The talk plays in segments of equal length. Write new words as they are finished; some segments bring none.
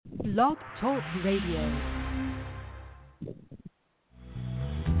Blog Talk Radio.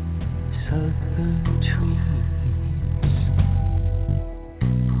 Southern trees,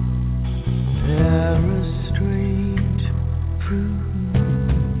 they're a strange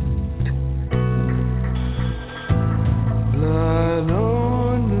fruit. Blood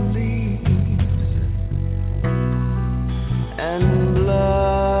on the leaves and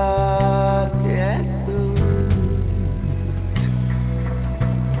blood at the root.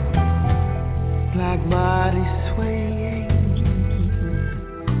 Black bodies swaying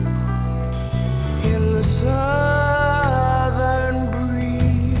in the southern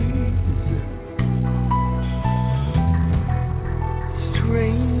breeze.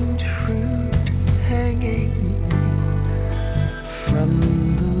 Strange fruit hanging from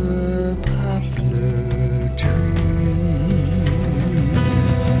the poplar trees.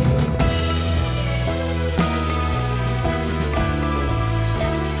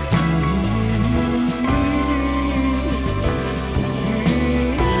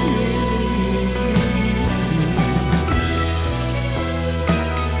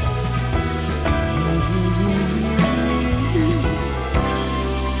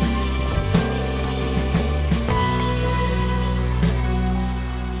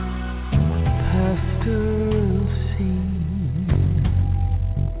 Pastoral scene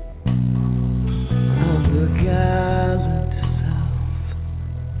of the gathered South.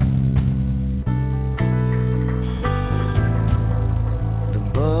 The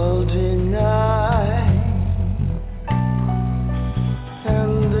bulging eye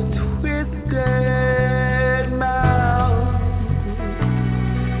and the twisted mouth.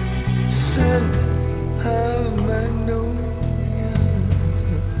 Scent of magnolia,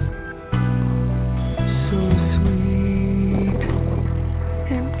 so sweet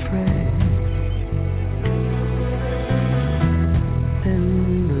and fresh, and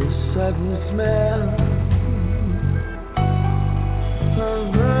the sudden smell of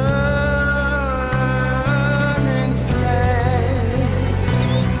burning flesh.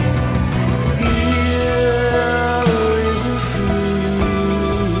 Here is a fruit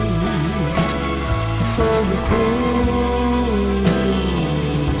for the crows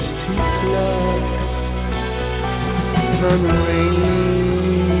to pluck, for the rain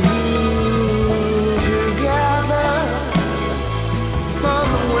to gather, for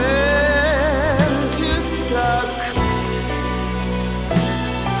the wind to suck,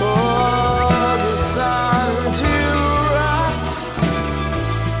 for the sun to rot,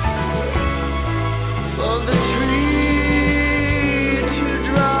 for the tree to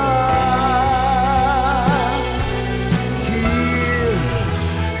drop. Here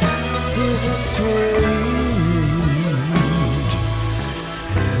is a strange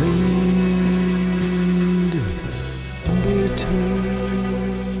and bitter.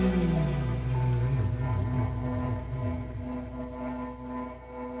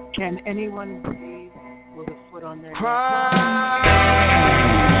 Can anyone breathe with a foot on their neck?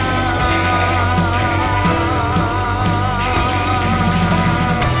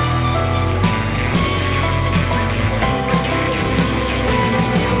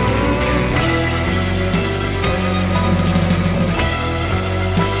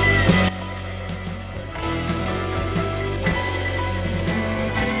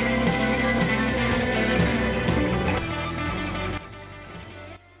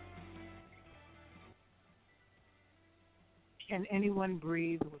 Can anyone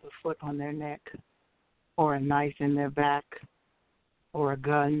breathe with a foot on their neck, or a knife in their back, or a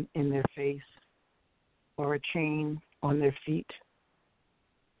gun in their face, or a chain on their feet?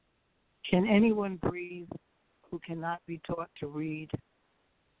 Can anyone breathe who cannot be taught to read,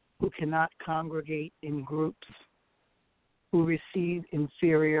 who cannot congregate in groups, who receive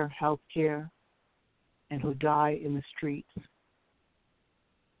inferior health care, and who die in the streets?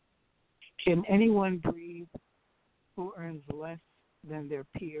 Can anyone breathe who earns less than their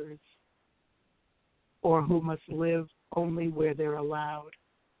peers, or who must live only where they're allowed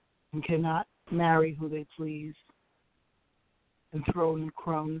and cannot marry who they please and throw in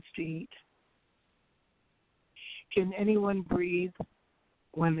crumbs to eat? Can anyone breathe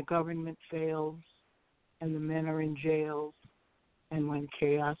when the government fails and the men are in jails and when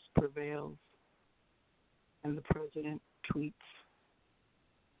chaos prevails and the president tweets?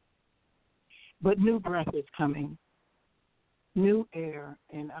 But new breath is coming. New air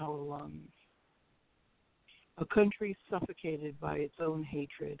in our lungs. A country suffocated by its own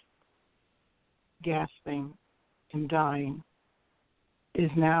hatred, gasping and dying, is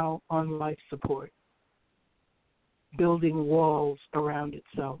now on life support, building walls around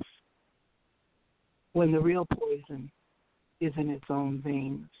itself, when the real poison is in its own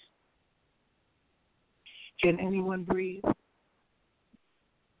veins. Can anyone breathe?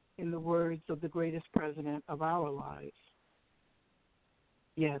 In the words of the greatest president of our lives,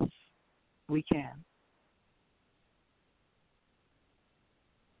 yes, we can.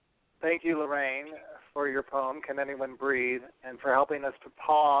 Thank you, Lorraine, for your poem, Can Anyone Breathe, and for helping us to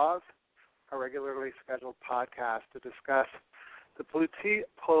pause our regularly scheduled podcast to discuss the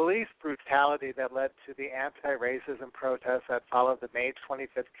police brutality that led to the anti-racism protests that followed the May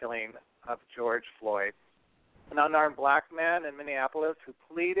 25th killing of George Floyd, an unarmed black man in Minneapolis who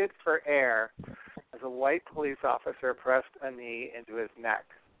pleaded for air as a white police officer pressed a knee into his neck.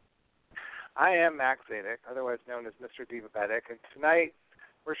 I am Max Zadek, otherwise known as Mr. Diabetic, and tonight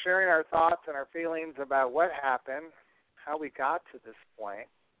we're sharing our thoughts and our feelings about what happened, how we got to this point,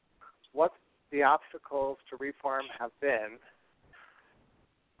 what the obstacles to reform have been,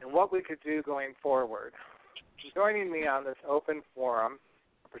 and what we could do going forward. Joining me on this open forum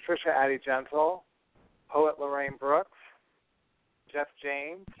are Patricia Addie Gentle, poet Lorraine Brooks, Jeff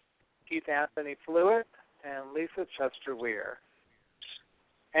James, Keith Anthony Fluitt, and Lisa Chester Weir.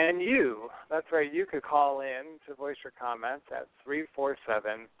 And you, that's right, you could call in to voice your comments at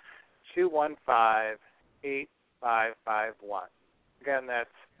 347-215-8551. Again, that's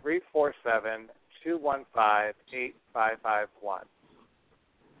 347-215-8551.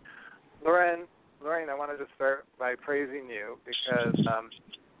 Lorraine, I wanted to start by praising you because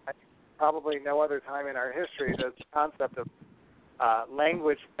probably no other time in our history does the concept of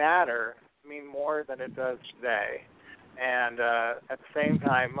language matter mean more than it does today. And at the same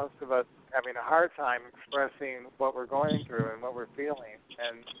time, most of us having a hard time expressing what we're going through and what we're feeling.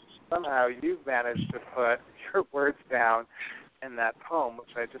 And somehow you've managed to put your words down in that poem,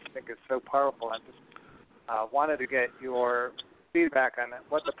 which I just think is so powerful. I just wanted to get your feedback on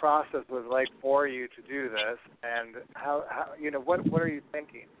what the process was like for you to do this, and how what are you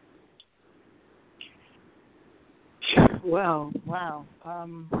thinking? Well, wow.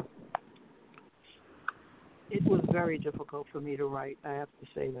 It was very difficult for me to write, I have to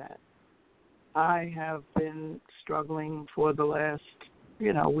say that. I have been struggling for the last,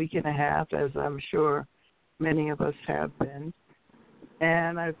 week and a half, as I'm sure many of us have been.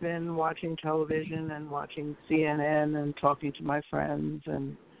 And I've been watching television and watching CNN and talking to my friends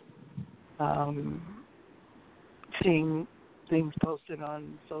and seeing things posted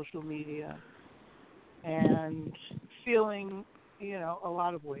on social media and feeling, a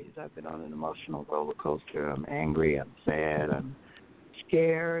lot of ways. I've been on an emotional roller coaster. I'm angry, I'm sad, I'm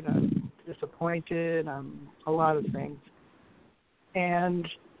scared, I'm disappointed, I'm a lot of things. And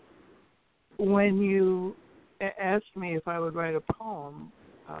when you asked me if I would write a poem,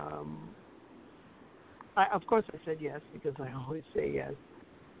 of course I said yes, because I always say yes.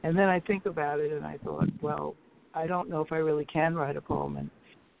 And then I think about it and I thought, well, I don't know if I really can write a poem.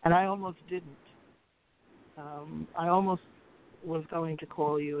 And I almost didn't. I almost was going to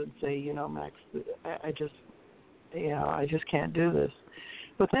call you and say, Max, I just can't do this.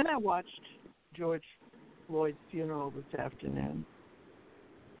 But then I watched George Floyd's funeral this afternoon,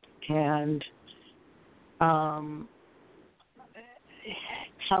 and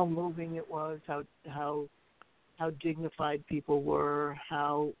how moving it was, how dignified people were,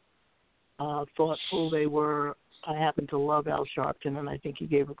 how thoughtful they were. I happen to love Al Sharpton, and I think he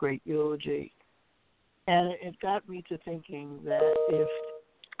gave a great eulogy. And it got me to thinking that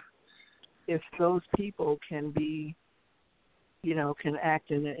if those people can be, can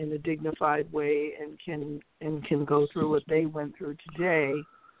act in a dignified way and can go through what they went through today,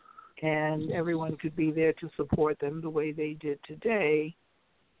 and everyone could be there to support them the way they did today,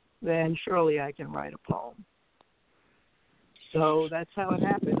 then surely I can write a poem. So that's how it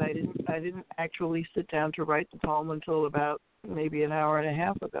happened. I didn't actually sit down to write the poem until about maybe an hour and a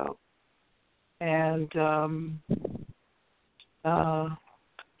half ago. And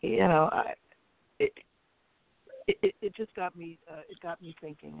it just got me. It got me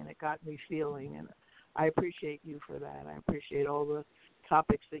thinking, and it got me feeling. And I appreciate you for that. I appreciate all the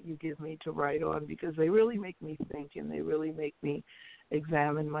topics that you give me to write on, because they really make me think, and they really make me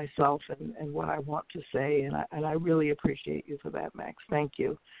examine myself and what I want to say. And I really appreciate you for that, Max. Thank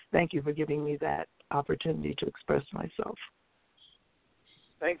you. Thank you for giving me that opportunity to express myself.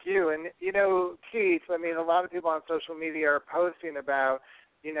 Thank you. And, Keith, a lot of people on social media are posting about,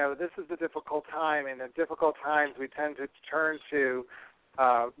 this is a difficult time, and in difficult times we tend to turn to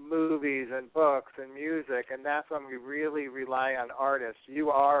movies and books and music, and that's when we really rely on artists. You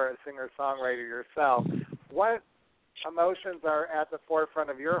are a singer-songwriter yourself. What emotions are at the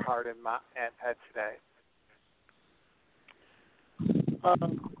forefront of your heart and head today?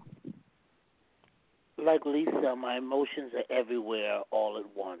 Like Lisa, my emotions are everywhere all at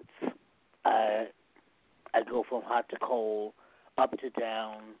once. I go from hot to cold, up to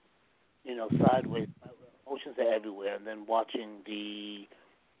down, sideways. Emotions are everywhere. And then watching the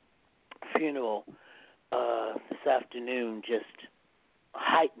funeral this afternoon just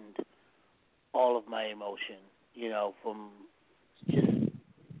heightened all of my emotion, from just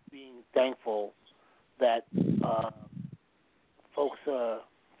being thankful that folks are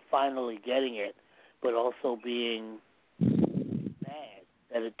finally getting it, but also being mad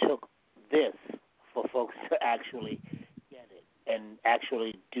that it took this for folks to actually get it and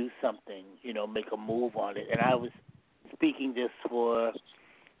actually do something, make a move on it. And I was speaking this for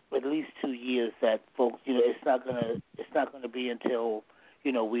at least 2 years that folks, it's not gonna be until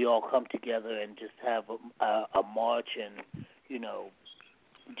we all come together and just have a march and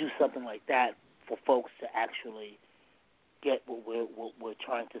do something like that for folks to actually get what we're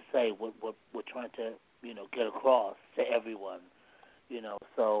trying to say, what we're trying to get across to everyone.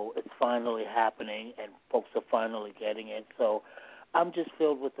 So it's finally happening, and folks are finally getting it. So I'm just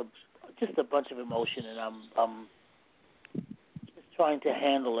filled with just a bunch of emotion, and I'm just trying to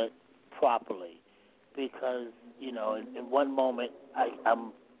handle it properly because in one moment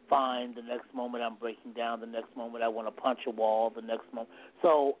I'm fine, the next moment I'm breaking down, the next moment I want to punch a wall, the next moment.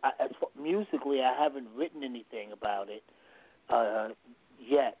 So as for musically, I haven't written anything about it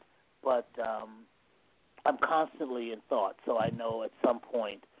yet, but I'm constantly in thought, so I know at some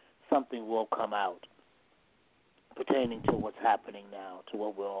point something will come out pertaining to what's happening now, to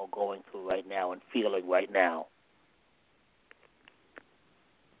what we're all going through right now and feeling right now.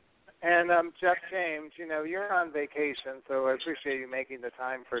 And Jeff James, you're on vacation, so I appreciate you making the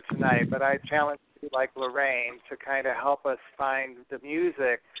time for tonight, but I challenge you, like Lorraine, to kind of help us find the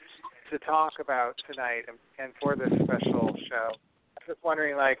music to talk about tonight and for this special show. I'm just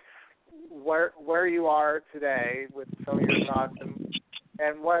wondering, where you are today with some of your thoughts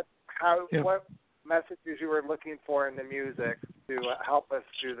and what messages you were looking for in the music to help us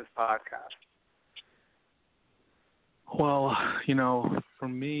do this podcast. Well, for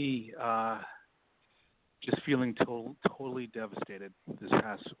me, just feeling totally devastated this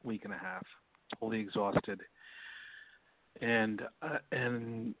past week and a half, totally exhausted, and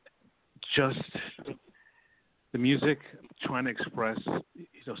just the music trying to express,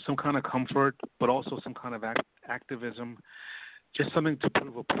 some kind of comfort, but also some kind of activism, just something to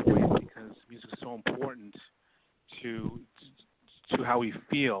prove a point because music is so important to how we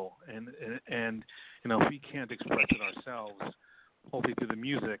feel, and if we can't express it ourselves, hopefully through the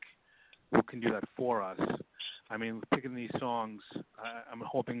music, who can do that for us? I mean, picking these songs, I'm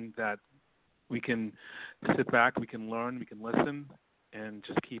hoping that we can sit back, we can learn, we can listen, and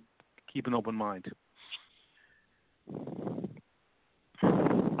just keep an open mind.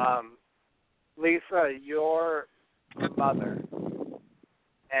 Lisa, your mother,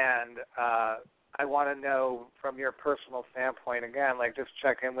 and I want to know from your personal standpoint, again, just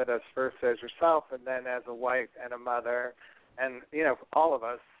check in with us first as yourself and then as a wife and a mother and, all of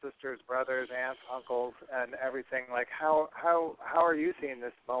us, sisters, brothers, aunts, uncles, and everything. How are you seeing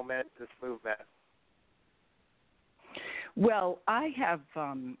this moment, this movement? Well, I have,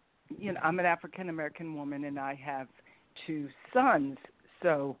 I'm an African-American woman, and I have 2 sons.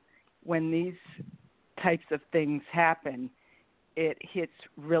 So when these types of things happen, it hits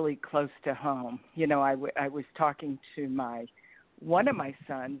really close to home. I was talking to one of my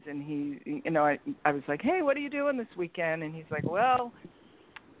sons, and he, I was like, hey, what are you doing this weekend? And he's like, well,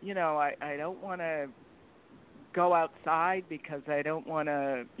 I don't want to go outside because I don't want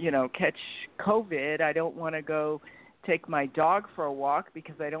to, catch COVID. I don't want to go take my dog for a walk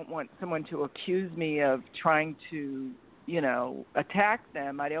because I don't want someone to accuse me of trying to, attack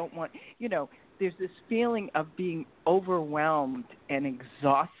them. I don't want, there's this feeling of being overwhelmed and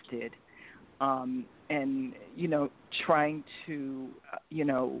exhausted, and, trying to,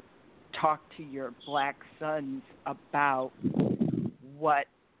 talk to your black sons about what,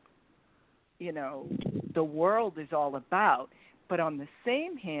 the world is all about. But on the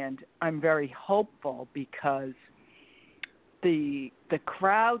same hand, I'm very hopeful because the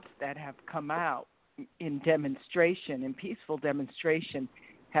crowds that have come out in demonstration, in peaceful demonstration,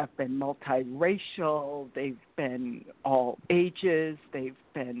 have been multiracial. They've been all ages. They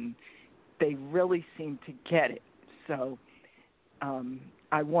really seem to get it. So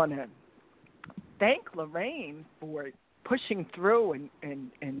I want to thank Lorraine for pushing through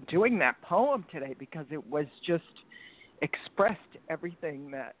and doing that poem today, because it was just expressed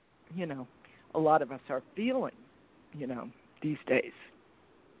everything that, a lot of us are feeling, these days.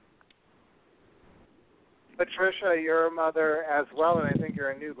 Patricia, you're a mother as well, and I think you're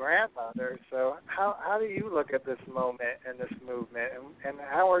a new grandmother. So how do you look at this moment and this movement, and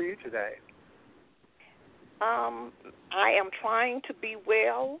how are you today? I am trying to be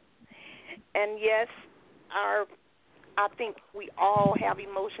well, and yes, I think we all have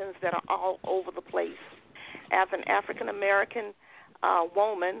emotions that are all over the place. As an African American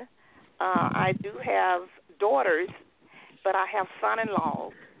woman, I do have daughters, but I have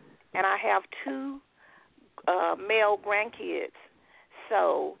son-in-laws, and I have two male grandkids.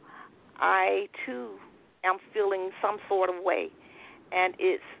 So I, too, am feeling some sort of way. And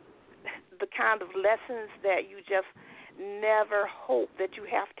it's the kind of lessons that you just never hope that you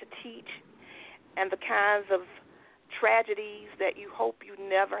have to teach, and the kinds of tragedies that you hope you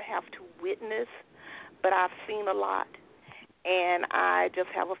never have to witness. But I've seen a lot, and I just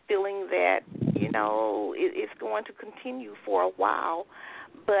have a feeling that, it's going to continue for a while.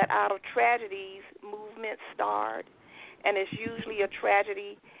 But out of tragedies, movements start, and it's usually a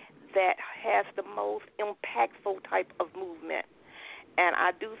tragedy that has the most impactful type of movement. And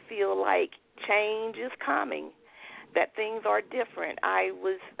I do feel like change is coming, that things are different. I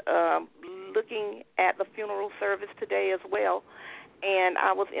was looking at the funeral service today as well, and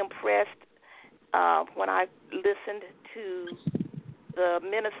I was impressed when I listened to the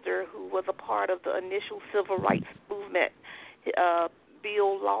minister who was a part of the initial civil rights movement,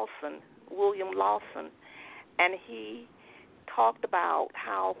 William Lawson, and he talked about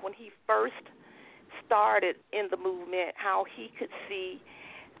how when he first started in the movement, how he could see,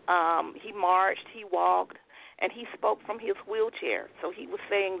 he marched, he walked, and he spoke from his wheelchair. So he was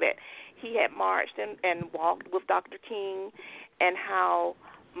saying that he had marched and walked with Dr. King, and how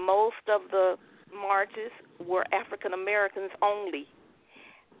most of the marches were African Americans only.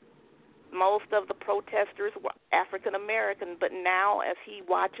 Most of the protesters were African American, but now as he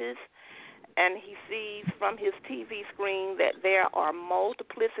watches and he sees from his TV screen that there are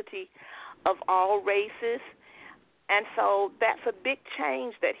multiplicity of all races, and so that's a big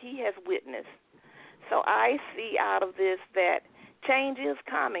change that he has witnessed. So I see out of this that change is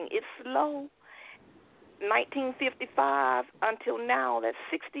coming. It's slow. 1955 until now, that's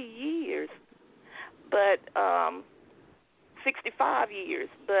 60 years, but 65 years,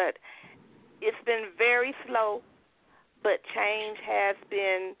 but it's been very slow, but change has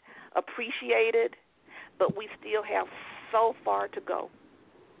been appreciated, but we still have so far to go.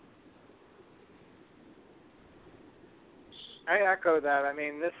 I echo that. I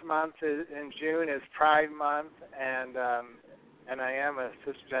mean, this month in June is Pride Month, and I am a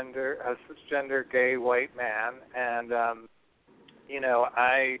cisgender gay white man, and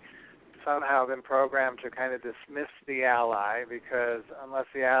I somehow been programmed to kind of dismiss the ally, because unless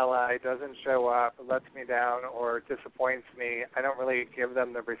the ally doesn't show up, lets me down, or disappoints me, I don't really give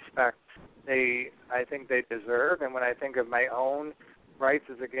them the respect I think they deserve. And when I think of my own rights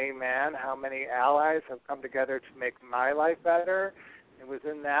as a gay man, how many allies have come together to make my life better, it was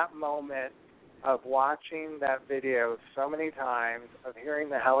in that moment of watching that video so many times, of hearing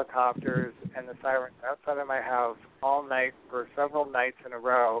the helicopters and the sirens outside of my house all night for several nights in a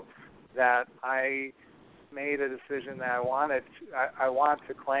row, that I made a decision that I want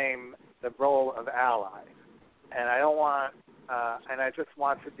to claim the role of ally, and I don't want, and I just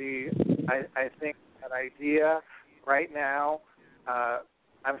want to be. I think that idea right now,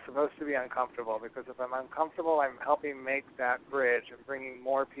 I'm supposed to be uncomfortable, because if I'm uncomfortable, I'm helping make that bridge and bringing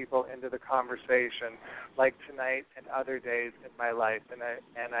more people into the conversation, like tonight and other days in my life, and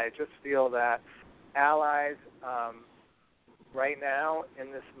I just feel that allies. Right now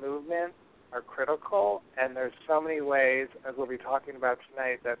in this movement are critical, and there's so many ways, as we'll be talking about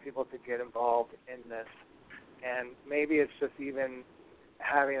tonight, that people could get involved in this. And maybe it's just even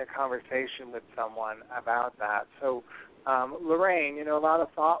having a conversation with someone about that. So, Lorraine, a lot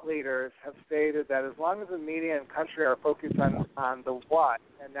of thought leaders have stated that as long as the media and country are focused on the what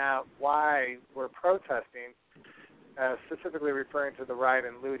and not why we're protesting, specifically referring to the riot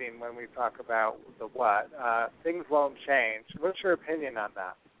and looting when we talk about the what, things won't change. What's your opinion on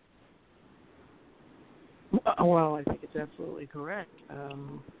that? Well, I think it's absolutely correct.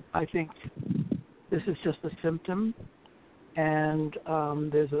 I think this is just a symptom, and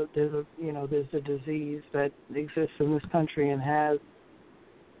there's a disease that exists in this country and has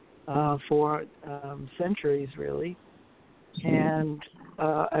for centuries, really. And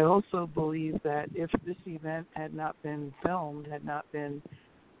I also believe that if this event had not been filmed, had not been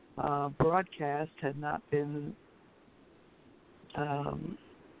broadcast, had not been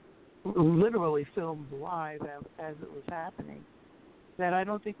literally filmed live as it was happening, that I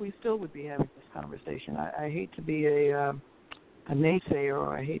don't think we still would be having this conversation. I hate to be a naysayer,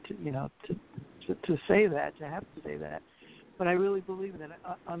 or I hate to say that, to have to say that, but I really believe that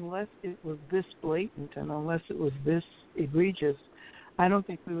unless it was this blatant and unless it was this egregious, I don't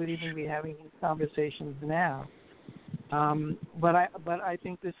think we would even be having these conversations now. But I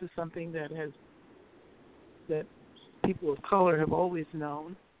think this is something that people of color have always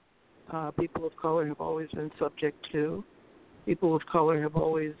known. People of color have always been subject to. People of color have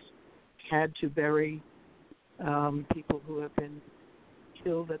always had to bury people who have been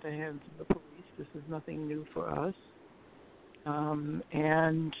killed at the hands of the police. This is nothing new for us.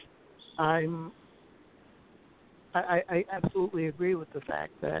 And I absolutely agree with the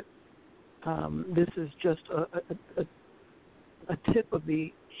fact that this is just a tip of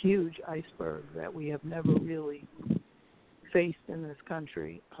the huge iceberg that we have never really faced in this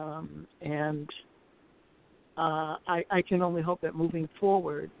country. And I can only hope that moving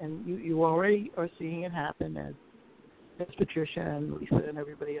forward, and you already are seeing it happen, as Patricia and Lisa and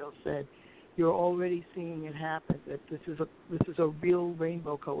everybody else said, you're already seeing it happen, that this is a real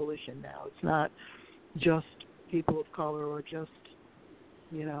rainbow coalition now. It's not just people of color or just,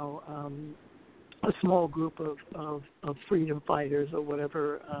 a small group of freedom fighters or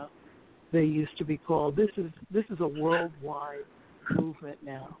whatever they used to be called. This is a worldwide movement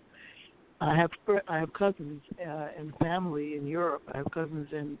now. I have cousins and family in Europe. I have cousins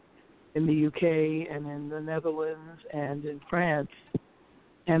in the UK and in the Netherlands and in France,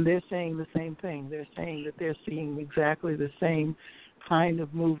 and they're saying the same thing. They're saying that they're seeing exactly the same kind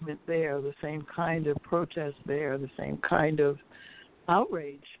of movement there, the same kind of protest there, the same kind of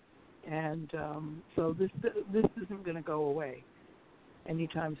outrage. And so this isn't going to go away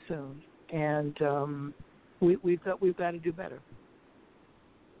anytime soon. And we've got to do better.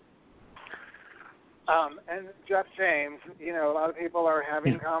 And Jeff James, a lot of people are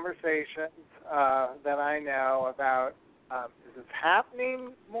having conversations that I know about, is this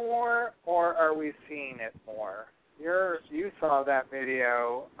happening more or are we seeing it more? You saw that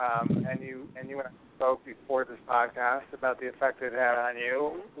video, and you and I spoke before this podcast about the effect it had on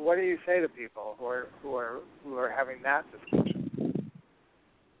you. What do you say to people who are having that discussion?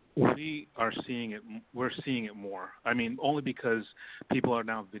 We are seeing it. We're seeing it more. I mean, only because people are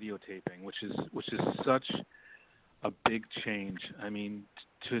now videotaping, which is such a big change. I mean,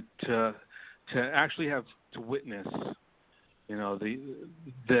 to actually have to witness,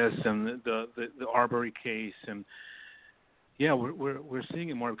 this and the Arbery case, and yeah, we're seeing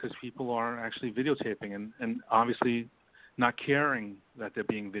it more because people are actually videotaping and obviously not caring that they're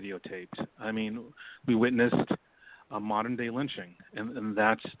being videotaped. I mean, we witnessed a modern day lynching, and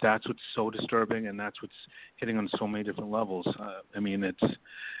that's what's so disturbing, and that's what's hitting on so many different levels. I mean, it's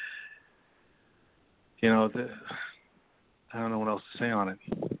I don't know what else to say on it.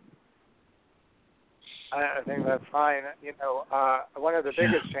 I think that's fine. One of the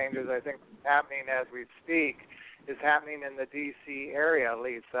biggest changes I think happening as we speak is happening in the D.C. area,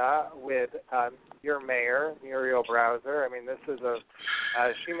 Lisa, with your mayor, Muriel Browser. I mean, this is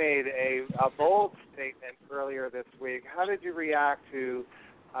she made a bold statement earlier this week. How did you react to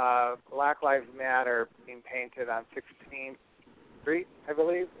Black Lives Matter being painted on 16th Street, I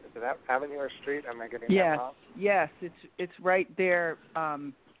believe? Is it Avenue or Street? Am I getting that wrong? Yes, it's right there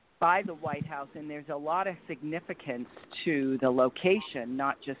by the White House, and there's a lot of significance to the location,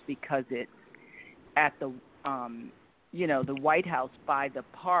 not just because it's at the the White House by the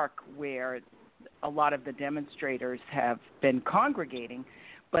park where a lot of the demonstrators have been congregating,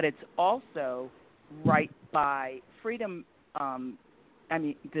 but it's also right by Freedom,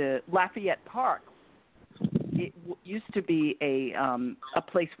 the Lafayette Park. It used to be a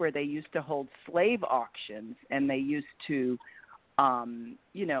place where they used to hold slave auctions, and they used to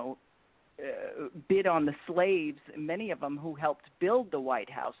bid on the slaves, many of them who helped build the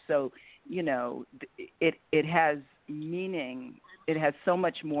White House. So, it has meaning. It has so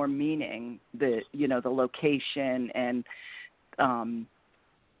much more meaning, the location and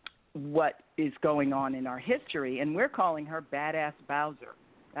what is going on in our history. And we're calling her Badass Bowser.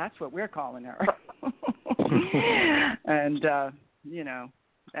 That's what we're calling her. And, that's,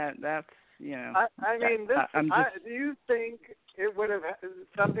 I mean, do you think it would have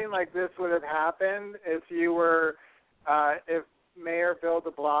something like this would have happened if you were if Mayor Bill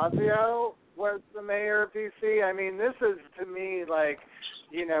de Blasio was the mayor of D.C.? I mean, this is to me like,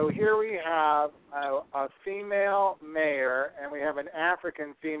 here we have a female mayor and we have an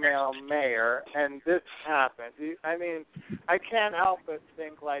African female mayor, and this happens. I mean, I can't help but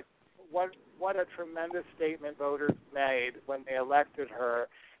think like what a tremendous statement voters made when they elected her.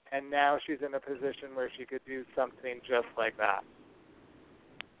 And now she's in a position where she could do something just like that.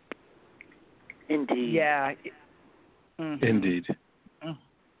 Indeed. Yeah. Mm-hmm. Indeed.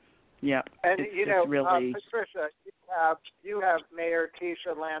 Yeah. And really... Patricia, you have Mayor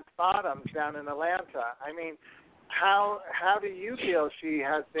Keisha Lance Bottoms down in Atlanta. I mean, how do you feel she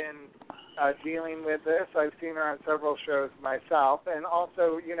has been dealing with this? I've seen her on several shows myself, and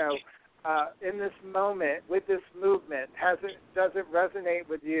also, in this moment with this movement, does it resonate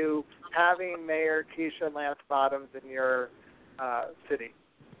with you having Mayor Keisha Lance Bottoms in your city?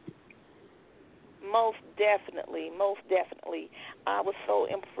 Most definitely. I was so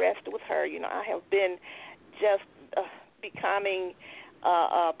impressed with her. I have been just becoming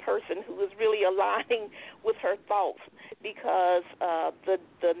a person who is really aligning with her thoughts, because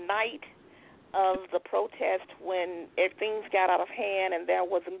the night of the protest, when things got out of hand and there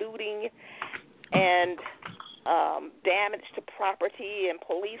was looting and damage to property and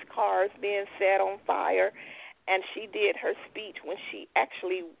police cars being set on fire, and she did her speech when she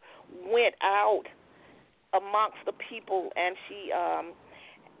actually went out amongst the people, and she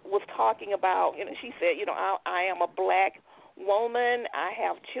was talking about, she said, I am a black woman, I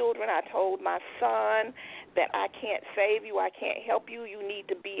have children, I told my son that I can't save you, I can't help you, you need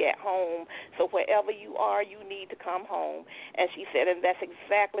to be at home, so wherever you are, you need to come home. And she said, and that's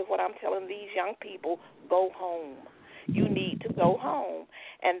exactly what I'm telling these young people, go home. You need to go home.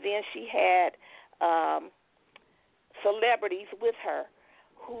 And then she had celebrities with her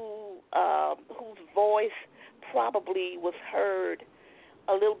whose voice probably was heard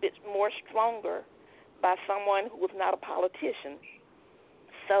a little bit more stronger by someone who was not a politician.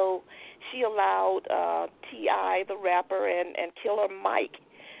 So she allowed T.I., the rapper, and Killer Mike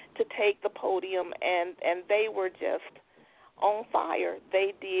to take the podium, and they were just on fire.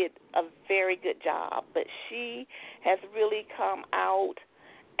 They did a very good job. But she has really come out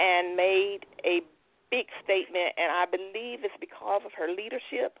and made a big statement, and I believe it's because of her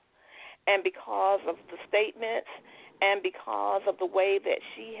leadership and because of the statements and because of the way that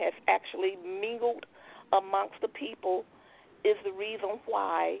she has actually mingled amongst the people is the reason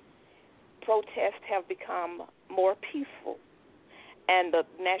why protests have become more peaceful and the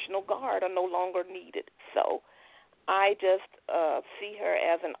National Guard are no longer needed. So I just see her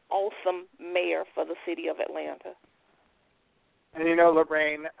as an awesome mayor for the city of Atlanta. And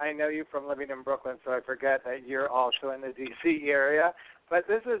Lorraine, I know you from living in Brooklyn, so I forget that you're also in the D.C. area. But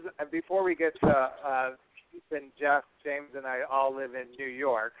this is, before we get to Jeff, James, and I all live in New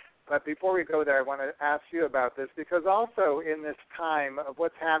York. But before we go there, I want to ask you about this, because also in this time of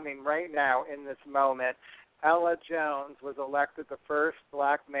what's happening right now in this moment, Ella Jones was elected the first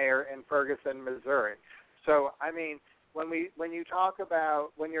black mayor in Ferguson, Missouri. So, I mean, when you talk about,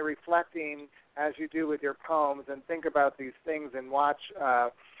 when you're reflecting, as you do with your poems, and think about these things and watch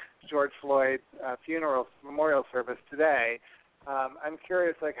George Floyd's memorial service today, I'm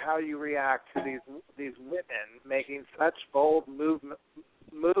curious, how you react to these women making such bold moves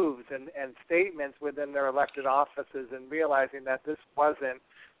and statements within their elected offices, and realizing that this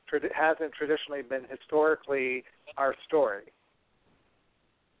hasn't traditionally been historically our story.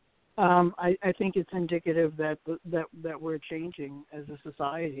 I think it's indicative that we're changing as a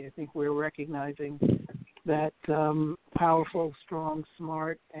society. I think we're recognizing that powerful, strong,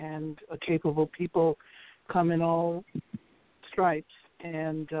 smart, and capable people come in all stripes.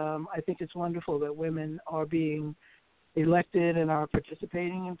 And I think it's wonderful that women are being elected and are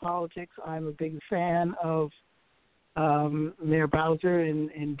participating in politics. I'm a big fan of Mayor Bowser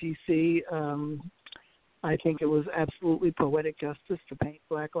in D.C. I think it was absolutely poetic justice to paint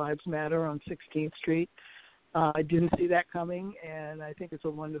Black Lives Matter on 16th Street. I didn't see that coming, and I think it's a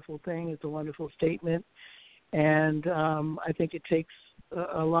wonderful thing. It's a wonderful statement. And I think it takes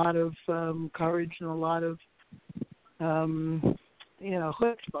a lot of courage and a lot of, chutzpah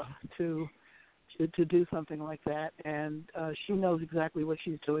to do something like that. And she knows exactly what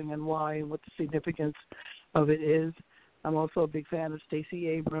she's doing and why and what the significance of it is. I'm also a big fan of Stacey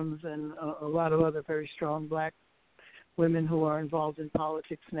Abrams and a lot of other very strong black women who are involved in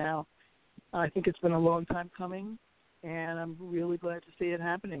politics now. I think it's been a long time coming, and I'm really glad to see it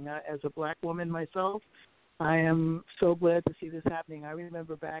happening. As a black woman myself, I am so glad to see this happening. I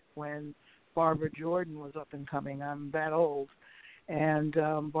remember back when Barbara Jordan was up and coming. I'm that old. And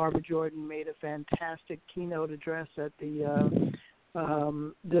Barbara Jordan made a fantastic keynote address at the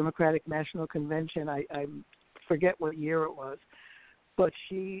Democratic National Convention. I forget what year it was, but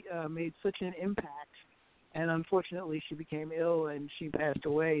she made such an impact, and unfortunately she became ill and she passed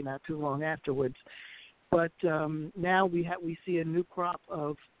away not too long afterwards. But now we see a new crop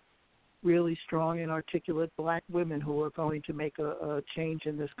of really strong and articulate black women who are going to make a change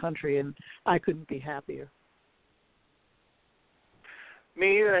in this country, and I couldn't be happier.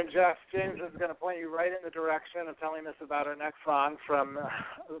 me either, and Jeff James is going to point you right in the direction of telling us about our next song from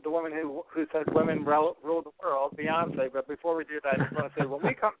the woman who said women rule the world, Beyonce. But before we do that, I just want to say when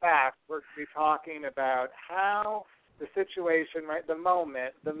we come back, we're going to be talking about how the situation, right, the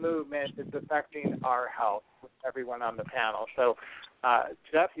moment, the movement is affecting our health with everyone on the panel. So,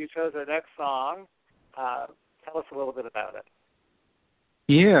 Jeff, you chose our next song. Tell us a little bit about it.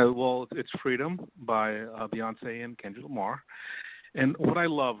 Yeah, well, it's Freedom by Beyonce and Kendrick Lamar. And what I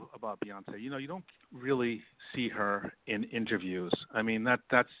love about Beyonce, you don't really see her in interviews. I mean,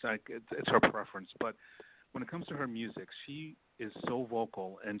 that's like it's her preference. But when it comes to her music, she is so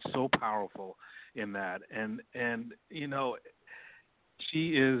vocal and so powerful in that. And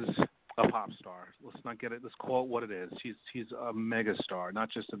she is a pop star. Let's not get it. Let's call it what it is. She's a mega star, not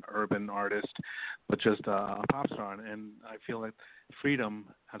just an urban artist, but just a pop star. And I feel like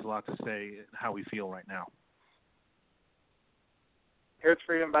Freedom has a lot to say how we feel right now. Here's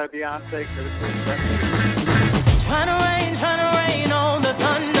Freedom by Beyonce. Trying to rain on the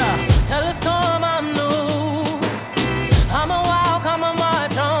thunder. Tell the storm I'm new. I'm a walk, I'm a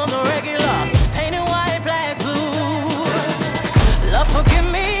march on the regular. Painted white, black, blue. Love, forgive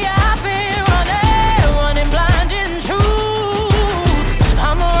me, I've been running blind in truth.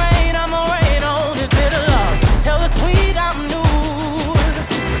 I'm a rain on this bitter love. Tell the sweet I'm new.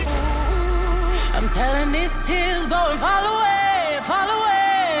 I'm telling these tears going far away.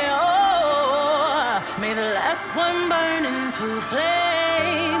 One burn into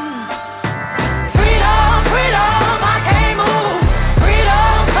flames. Freedom, freedom, I can't move.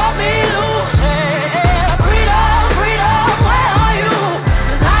 Freedom, cut me loose. Yeah. Freedom, freedom, where are you?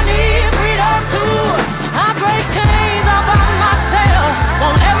 'Cause I need freedom too. I break chains all by myself.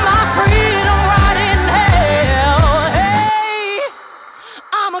 Won't let my freedom rot in hell. Hey,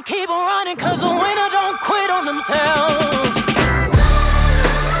 I'ma keep on running 'cause the winner don't quit on themselves.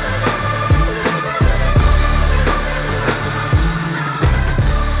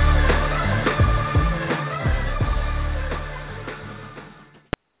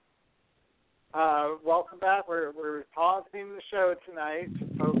 Welcome back. We're pausing the show tonight to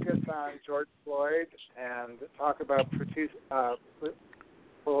focus on George Floyd and talk about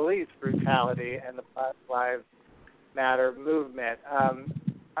police brutality and the Black Lives Matter movement.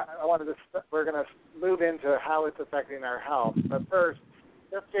 We're going to move into how it's affecting our health. But first,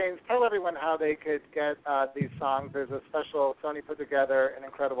 Jeff James, tell everyone how they could get these songs. There's a special, Sony put together an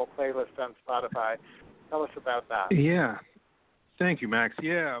incredible playlist on Spotify. Tell us about that. Yeah. Thank you, Max.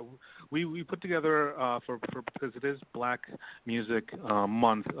 Yeah, we put together for because it is Black Music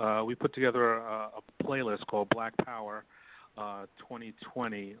Month. We put together a playlist called Black Power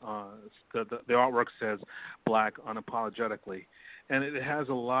 2020. The artwork says Black unapologetically, and it has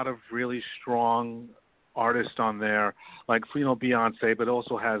a lot of really strong artists on there, like Beyonce, but it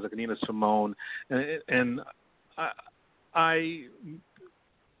also has like Nina Simone, and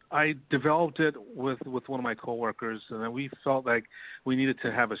I developed it with one of my coworkers, and then we felt like we needed to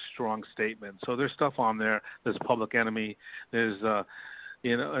have a strong statement. So there's stuff on there. There's Public Enemy. There's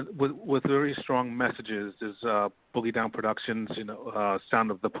with very strong messages. There's Boogie Down Productions, Sound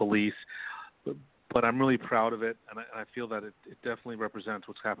of the Police. But I'm really proud of it, and I feel that it definitely represents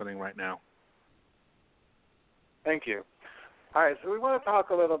what's happening right now. Thank you. All right, so we want to talk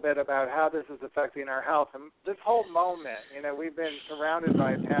a little bit about how this is affecting our health. And this whole moment, we've been surrounded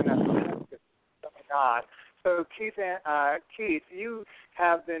by a pandemic going on. So, Keith, you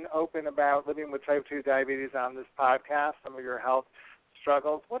have been open about living with type 2 diabetes on this podcast, some of your health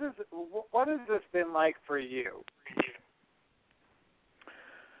struggles. What has this been like for you?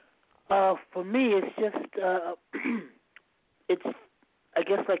 For me, it's just, it's, I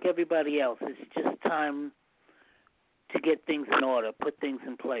guess like everybody else, it's just time to get things in order, put things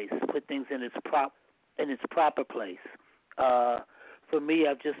in place, put things in its proper place. For me,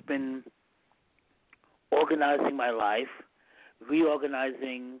 I've just been organizing my life,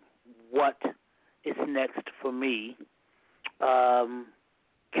 reorganizing what is next for me,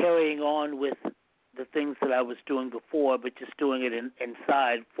 carrying on with the things that I was doing before, but just doing it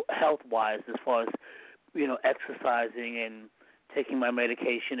inside, health-wise, as far as exercising and taking my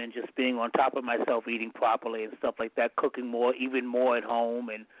medication and just being on top of myself, eating properly and stuff like that, cooking more, even more at home,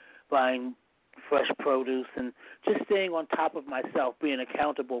 and buying fresh produce, and just staying on top of myself, being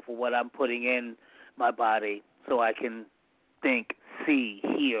accountable for what I'm putting in my body so I can think, see,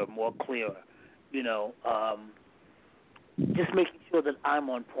 hear more clearer, just making sure that I'm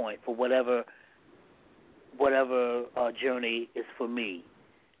on point for whatever journey is for me,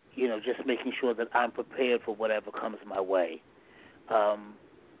 just making sure that I'm prepared for whatever comes my way.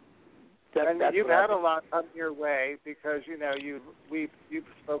 And you've had a lot come your way because you've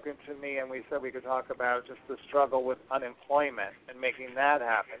spoken to me and we said we could talk about just the struggle with unemployment and making that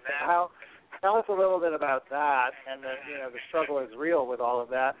happen. Tell us a little bit about that, and then the struggle is real with all of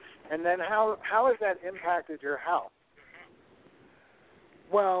that, and then how has that impacted your health?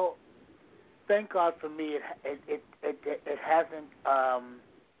 Well, thank God for me, it hasn't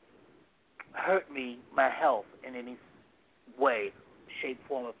hurt me, my health, in any way, shape,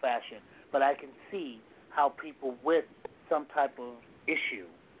 form, or fashion. But I can see how people with some type of issue,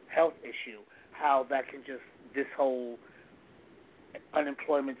 health issue, how that can just, this whole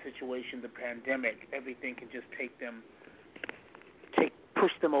unemployment situation, the pandemic, everything can just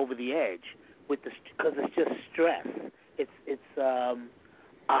push them over the edge because it's just stress. It's a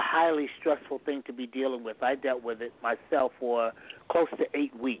highly stressful thing to be dealing with. I dealt with it myself for close to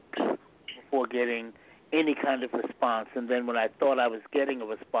 8 weeks before getting any kind of response, and then when I thought I was getting a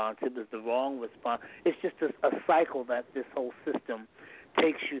response, it was the wrong response. It's just a cycle that this whole system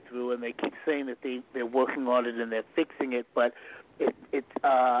takes you through, and they keep saying that they're working on it and they're fixing it, but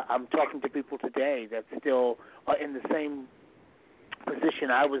I'm talking to people today that still are in the same position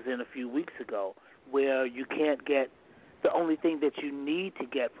I was in a few weeks ago, where you can't get, the only thing that you need to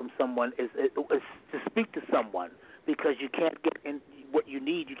get from someone is to speak to someone, because you can't get in what you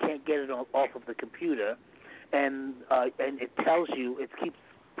need, you can't get it off of the computer, and it tells you, it keeps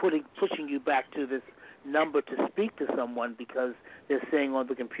pushing you back to this number to speak to someone, because they're saying on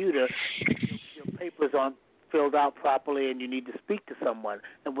the computer your papers aren't filled out properly and you need to speak to someone.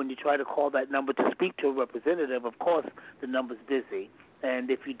 And when you try to call that number to speak to a representative, of course the number's busy. And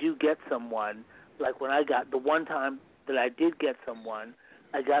if you do get someone, like when I got, the one time that I did get someone,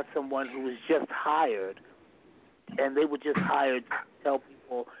 I got someone who was just hired, and they were just hired to tell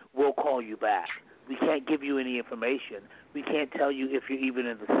people, we'll call you back. We can't give you any information. We can't tell you if you're even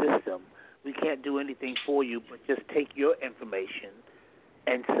in the system. We can't do anything for you but just take your information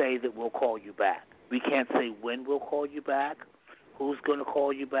and say that we'll call you back. We can't say when we'll call you back, who's going to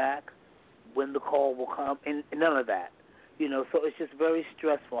call you back, when the call will come, and none of that. So it's just very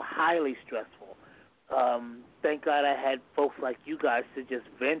stressful, highly stressful. Thank God I had folks like you guys to just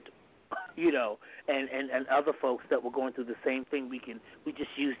vent, and other folks that were going through the same thing. We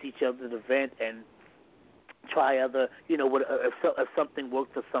just used each other to vent and try other, if something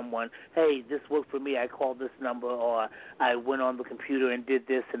worked for someone, hey, this worked for me, I called this number, or I went on the computer and did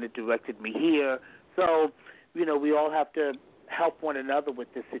this and it directed me here. So, we all have to help one another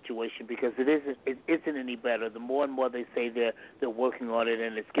with this situation, because it isn't any better. The more and more they say they're working on it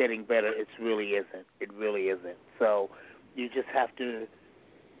and it's getting better, it really isn't. It really isn't. So you just have to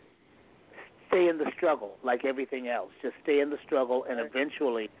stay in the struggle like everything else. Just stay in the struggle, and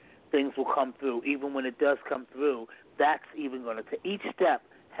eventually things will come through. Even when it does come through, that's even going to take. Each step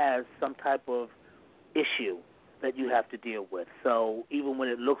has some type of issue that you have to deal with. So even when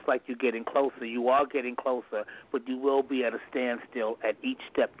it looks like you're getting closer, you are getting closer, but you will be at a standstill at each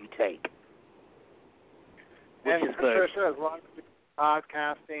step you take. And Patricia, as long as we're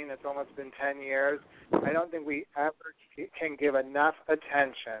podcasting, it's almost been 10 years, I don't think we ever can give enough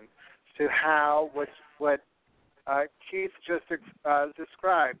attention to how what Keith just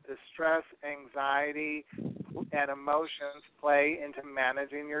described, the stress, anxiety, and emotions play into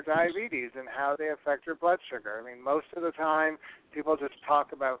managing your diabetes and how they affect your blood sugar. I mean, most of the time people just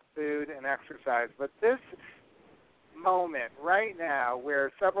talk about food and exercise, but this moment right now,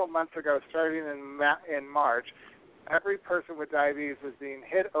 where several months ago, starting in March, every person with diabetes was being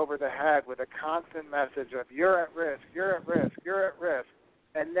hit over the head with a constant message of you're at risk, you're at risk, you're at risk.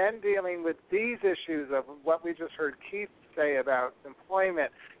 And then dealing with these issues of what we just heard Keith say about employment,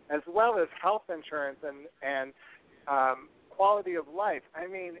 as well as health insurance and quality of life. I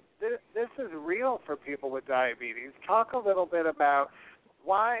mean, this is real for people with diabetes. Talk a little bit about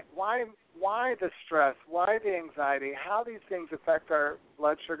why the stress, why the anxiety, how these things affect our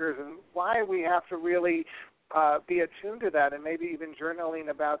blood sugars, and why we have to really be attuned to that, and maybe even journaling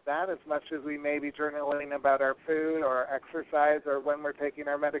about that as much as we may be journaling about our food or exercise or when we're taking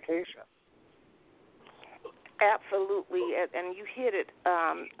our medication. Absolutely, and you hit it.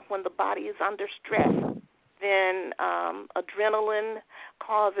 When the body is under stress, then adrenaline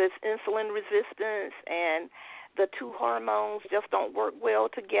causes insulin resistance, and the two hormones just don't work well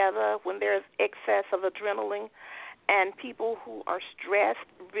together when there's excess of adrenaline. And people who are stressed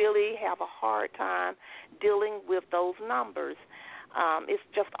really have a hard time dealing with those numbers. It's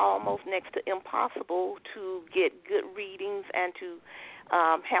just almost next to impossible to get good readings and to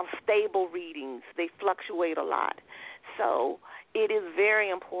have stable readings. They fluctuate a lot. So it is very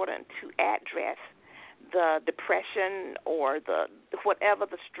important to address the depression or the whatever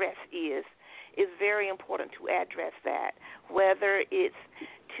the stress is very important to address that. Whether it's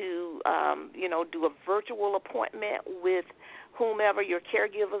to, do a virtual appointment with whomever your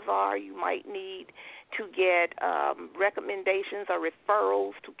caregivers are, you might need to get recommendations or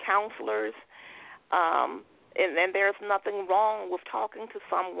referrals to counselors. And there's nothing wrong with talking to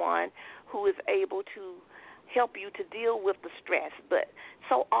someone who is able to help you to deal with the stress. But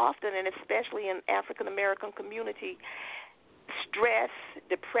so often, and especially in African American community, stress,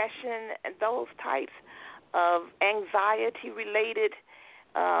 depression, and those types of anxiety-related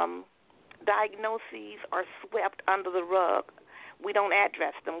diagnoses are swept under the rug. We don't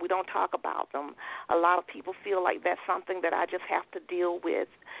address them. We don't talk about them. A lot of people feel like that's something that I just have to deal with.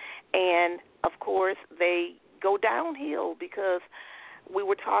 And, of course, they go downhill because we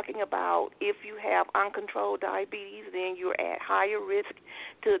were talking about if you have uncontrolled diabetes, then you're at higher risk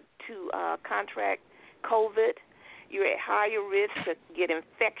to contract COVID. You're at higher risk to get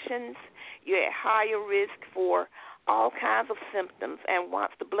infections. You're at higher risk for all kinds of symptoms. And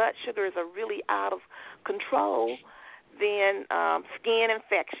once the blood sugars are really out of control, then skin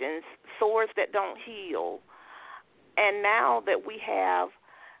infections, sores that don't heal. And now that we have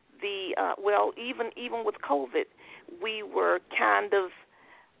even with COVID, we were kind of,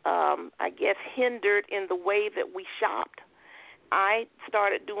 hindered in the way that we shopped. I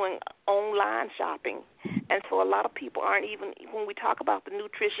started doing online shopping, and so a lot of people aren't even, when we talk about the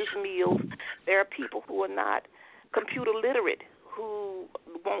nutritious meals, there are people who are not computer literate, who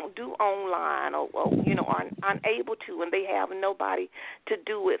won't do online or are unable to, and they have nobody to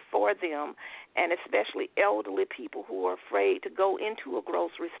do it for them, and especially elderly people who are afraid to go into a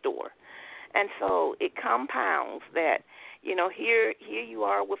grocery store. And so it compounds that, here you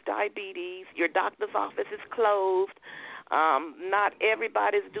are with diabetes, your doctor's office is closed, not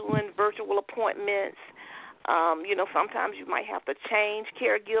everybody's doing virtual appointments. Sometimes you might have to change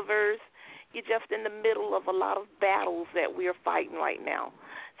caregivers. You're just in the middle of a lot of battles that we're fighting right now.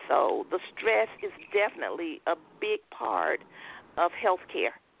 So the stress is definitely a big part of health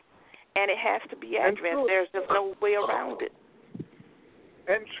care, and it has to be addressed. There's just no way around it.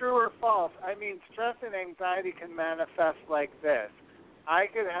 And true or false, stress and anxiety can manifest like this. I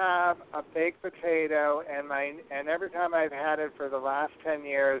could have a baked potato, and every time I've had it for the last 10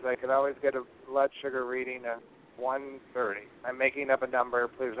 years, I could always get a blood sugar reading of 130. I'm making up a number.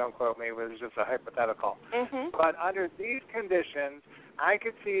 Please don't quote me. It was just a hypothetical. Mm-hmm. But under these conditions, I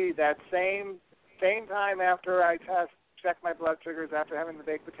could see that same time after I check my blood sugars after having the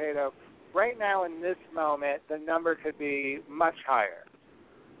baked potato, right now in this moment, the number could be much higher.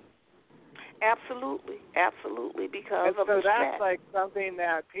 Absolutely, because of so the stress. That's like something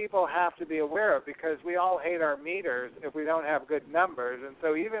that people have to be aware of, because we all hate our meters if we don't have good numbers. And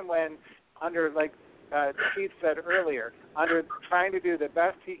so even when under, like Keith said earlier, under trying to do the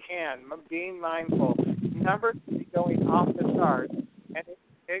best he can, being mindful, numbers could be going off the charts, and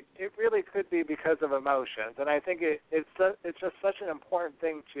it really could be because of emotions. And I think it's just such an important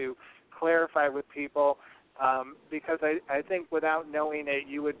thing to clarify with people. Because I think without knowing it,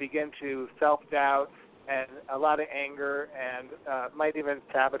 you would begin to self-doubt and a lot of anger, and might even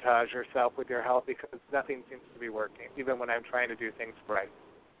sabotage yourself with your health because nothing seems to be working, even when I'm trying to do things right.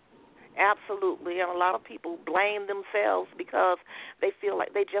 Absolutely, and a lot of people blame themselves because they feel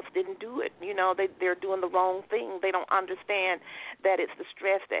like they just didn't do it. They're doing the wrong thing. They don't understand that it's the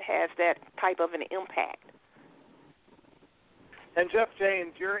stress that has that type of an impact. And Jeff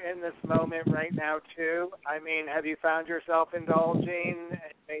James, you're in this moment right now too. Have you found yourself indulging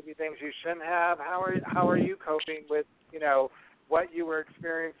maybe things you shouldn't have? How are you coping with what you were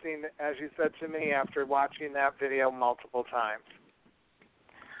experiencing, as you said to me, after watching that video multiple times?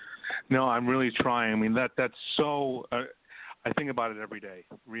 No, I'm really trying. That's so. I think about it every day.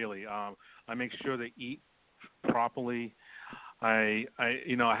 Really, I make sure to eat properly. I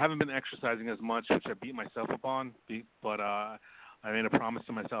haven't been exercising as much, which I beat myself up on, but I made a promise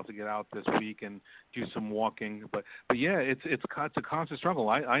to myself to get out this week and do some walking. But yeah, it's a constant struggle.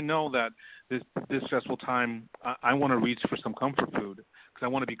 I know that this stressful time, I want to reach for some comfort food because I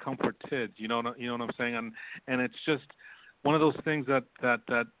want to be comforted. You know what I'm saying? And it's just one of those things that's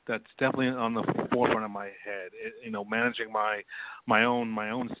definitely on the forefront of my head. Managing my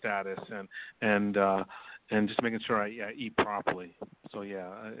own status and just making sure I eat properly. So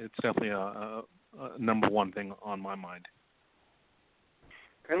yeah, it's definitely a number one thing on my mind.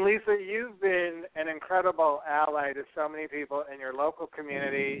 And Lisa, you've been an incredible ally to so many people in your local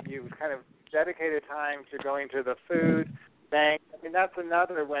community. You've kind of dedicated time to going to the food bank. That's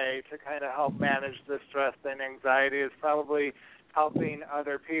another way to kind of help manage the stress and anxiety, is probably helping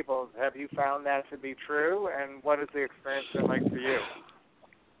other people. Have you found that to be true, and what has the experience been like for you?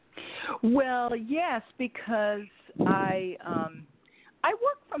 Well, yes, because I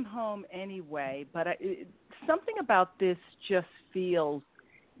work from home anyway, but something about this just feels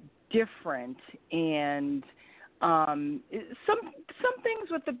different, and some things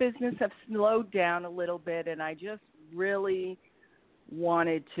with the business have slowed down a little bit, and I just really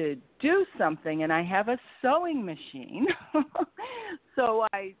wanted to do something, and I have a sewing machine. So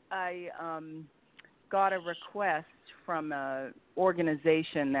I got a request from a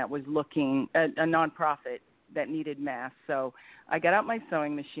organization that was looking, a nonprofit that needed masks. So I got out my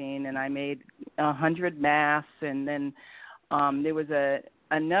sewing machine and I made 100 masks, and then there was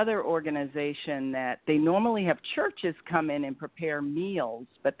another organization that they normally have churches come in and prepare meals,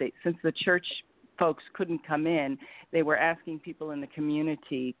 but since the church folks couldn't come in, they were asking people in the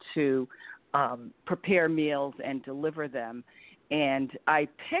community to prepare meals and deliver them. And I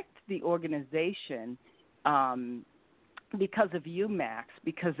picked the organization because of you, Max,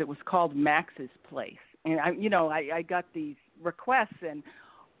 because it was called Max's Place. And I got these requests, and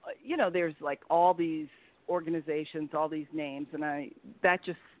there's like all these organizations, all these names, and that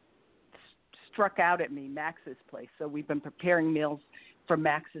just struck out at me, Max's Place. So we've been preparing meals for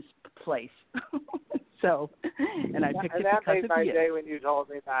Max's Place. And I picked it because of you. And that made my day when you told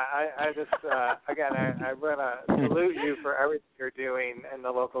me that. I just, again, I want to salute you for everything you're doing in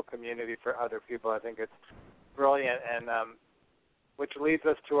the local community for other people. I think it's brilliant, and which leads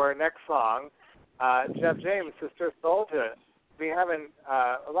us to our next song. Jeff James, Sister Soldier. We haven't,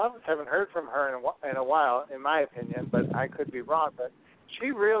 a lot of us haven't heard from her in a while, in my opinion, but I could be wrong. But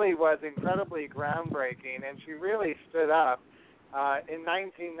she really was incredibly groundbreaking, and she really stood up in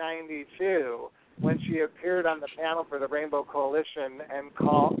 1992 when she appeared on the panel for the Rainbow Coalition,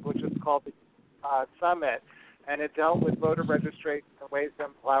 which was called the Summit, and it dealt with voter registration and ways to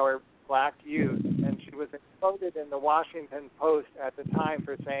empower black youth. And she was quoted in the Washington Post at the time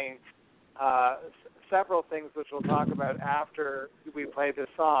for saying several things, which we'll talk about after we play this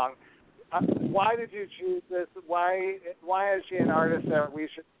song. Why did you choose this? Why is she an artist that we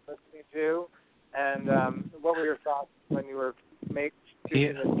should be listening to? And what were your thoughts when you were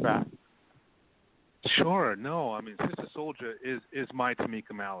choosing this track? Sure. No, I mean, Sister Soldier is my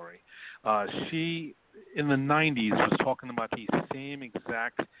Tamika Mallory. She, in the 90s, was talking about these same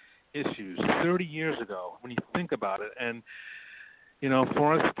exact issues 30 years ago, when you think about it. And,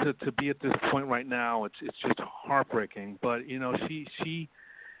 for us to be at this point right now, it's just heartbreaking. But,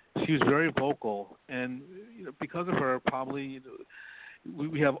 she was very vocal. And because of her, probably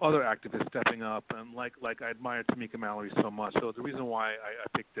we have other activists stepping up, and like I admire Tamika Mallory so much. So the reason why I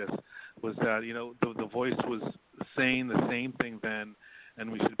picked this was that the voice was saying the same thing then,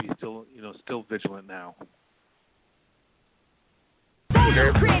 and we should be still vigilant now.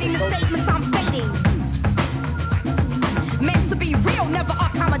 Soldiers creating the statements I'm stating. Meant to be real, never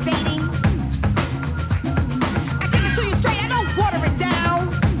accommodating. I give it to you straight, I don't water it down.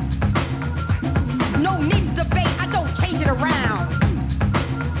 No need to debate, I don't change it around.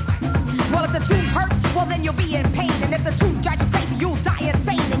 Well, if the truth hurts, well then you'll be in pain. And if the truth drives you crazy, you'll die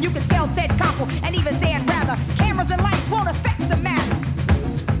insane. And you can sell said copper and even stand rather. Cameras and lights won't affect the matter.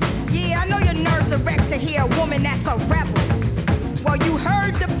 Yeah, I know your nerves are wrecked to hear a woman that's a rebel. Well, you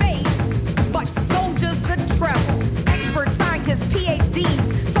heard the bass, but soldiers the treble. Expert scientists,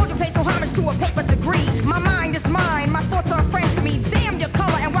 PhDs. Soldier pays no homage to a paper degree. My mind is mine, my thoughts are friends to me. Damn your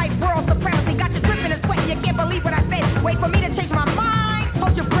color and white world supremacy. Got you dripping and sweating, you can't believe what I said. Wait for me to change my mind.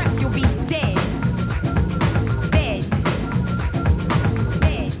 Hold your breath, you'll be dead. Dead.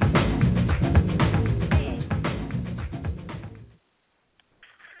 Dead. Dead.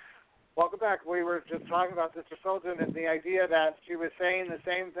 Welcome back. We were just talking about Sister Soldier and the idea that she was saying the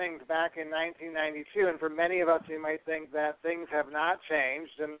same things back in 1992, and for many of us, we might think that things have not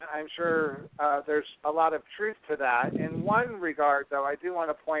changed, and I'm sure there's a lot of truth to that. In one regard, though, I do want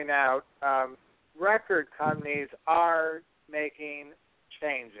to point out record companies are making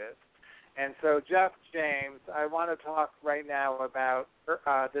changes. And so, Jeff James, I want to talk right now about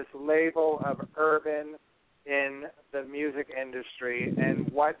this label of urban in the music industry and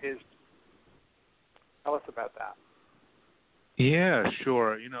what is. Tell us about that. Yeah,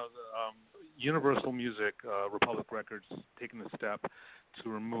 sure. Universal Music, Republic Records, taking the step to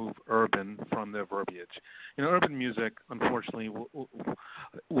remove urban from their verbiage. Urban music, unfortunately,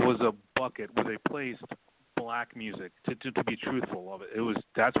 was a bucket where they placed black music. To be truthful of it,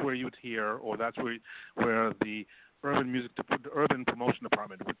 that's where you would hear, or that's where the urban promotion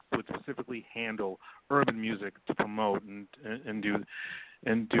department would specifically handle urban music to promote and do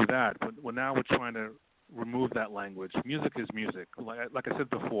that. But now we're trying to remove that language. Music is music. Like I said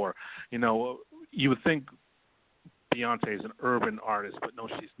before, you would think Beyonce is an urban artist, but no,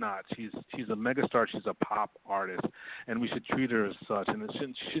 she's not. She's a megastar. She's a pop artist, and we should treat her as such. And it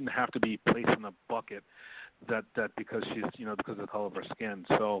shouldn't have to be placed in a bucket that because she's because of the color of her skin.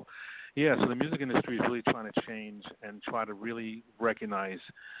 So, yeah. So the music industry is really trying to change and try to really recognize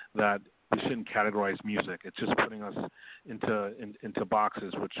that we shouldn't categorize music. It's just putting us into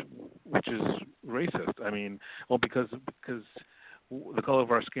boxes, which is racist. I mean, well, because the color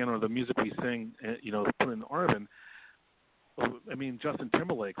of our skin or the music we sing, put in urban. I mean, Justin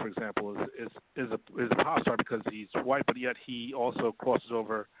Timberlake, for example, is a pop star because he's white, but yet he also crosses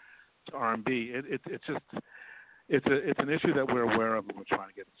over to R&B. It's an issue that we're aware of and we're trying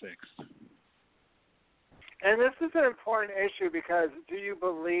to get fixed. And this is an important issue because do you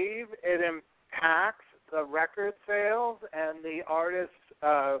believe it impacts the record sales and the artist's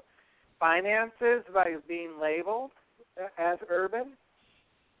finances by being labeled as urban?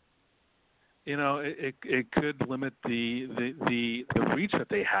 It could limit the reach that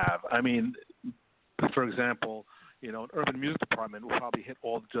they have. I mean, for example, an urban music department will probably hit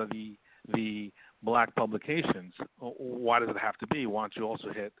all the black publications. Why does it have to be? Why don't you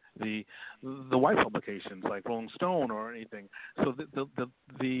also hit the white publications like Rolling Stone or anything? So the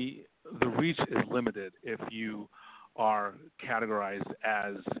reach is limited if you are categorized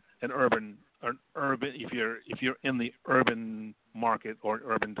as an urban if you're in the urban market or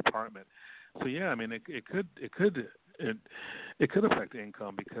urban department. So yeah, I mean it could affect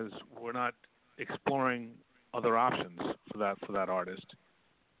income because we're not exploring other options for that artist.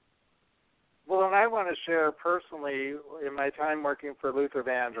 Well, and I want to share personally in my time working for Luther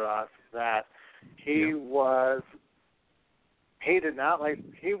Vandross that he wanted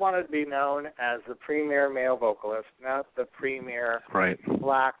to be known as the premier male vocalist, not the premier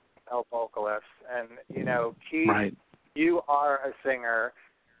black male vocalist. And Keith, you are a singer.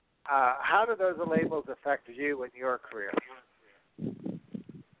 How do those labels affect you in your career?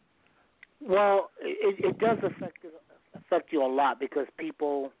 Well, it does affect you a lot because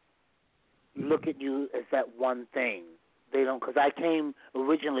people look at you as that one thing. They don't, because I came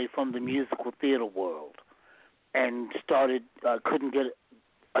originally from the musical theater world and couldn't get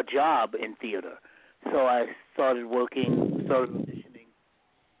a job in theater. So I started auditioning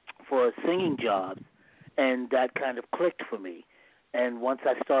for singing jobs, and that kind of clicked for me. And once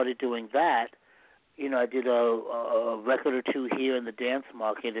I started doing that, I did a record or two here in the dance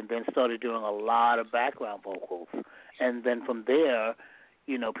market and then started doing a lot of background vocals. And then from there,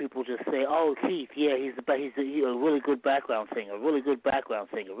 people just say, oh, Keith, yeah, he's a really good background singer, really good background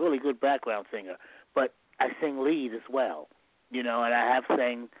singer, really good background singer. But I sing lead as well, and I have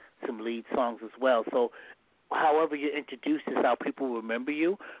sang some lead songs as well. So however you're introduced is how people remember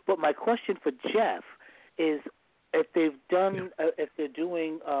you. But my question for Jeff is, if they're doing,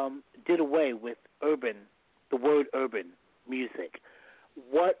 did away with the word urban music,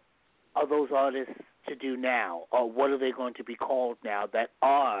 what are those artists to do now, or what are they going to be called now that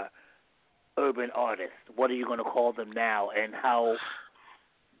are urban artists? What are you going to call them now, and how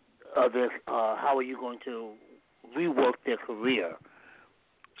are you going to rework their career?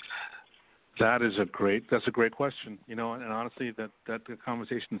 That's a great question. And honestly, that the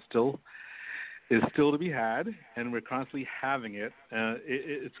conversation is still to be had, and we're constantly having it.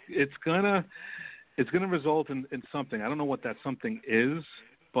 It's gonna result in something. I don't know what that something is,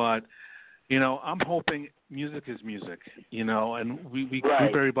 but I'm hoping music is music, and we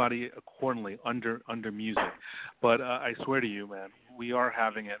group everybody accordingly under music. But I swear to you, man, we are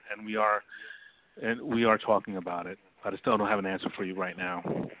having it, and we are talking about it. I just don't have an answer for you right now.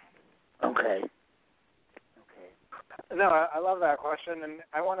 Okay. No, I love that question, and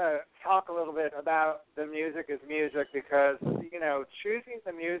I want to talk a little bit about the music is music because, choosing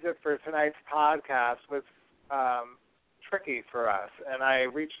the music for tonight's podcast was tricky for us. And I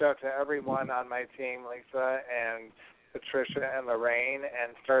reached out to everyone on my team, Lisa and Patricia and Lorraine,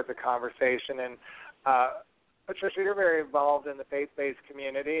 and started the conversation. And Patricia, you're very involved in the faith-based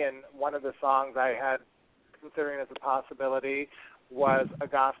community, and one of the songs I had considering as a possibility was a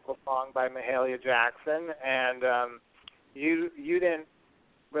gospel song by Mahalia Jackson, and you didn't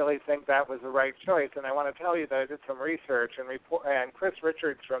really think that was the right choice. And I want to tell you that I did some research, and Chris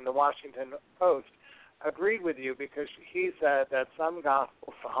Richards from the Washington Post agreed with you because he said that some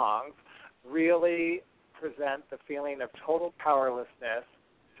gospel songs really present the feeling of total powerlessness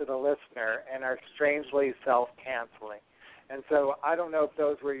to the listener and are strangely self-canceling. And so I don't know if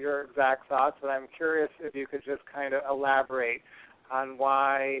those were your exact thoughts, but I'm curious if you could just kind of elaborate on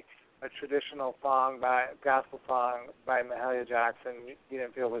why a traditional song gospel song by Mahalia Jackson, you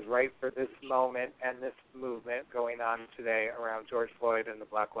didn't feel was right for this moment and this movement going on today around George Floyd and the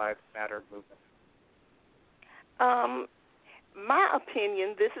Black Lives Matter movement? My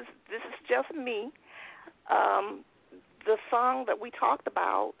opinion, this is just me. The song that we talked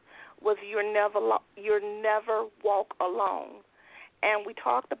about was "You're Never Walk Alone," and we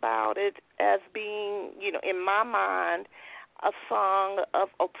talked about it as being, in my mind, a song of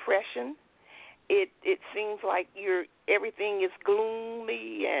oppression. It seems like everything is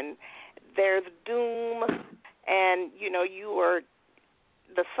gloomy and there's doom, and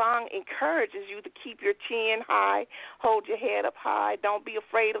the song encourages you to keep your chin high, hold your head up high, don't be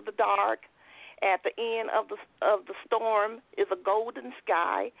afraid of the dark. At the end of the storm is a golden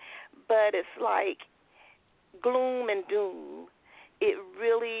sky, but it's like gloom and doom. It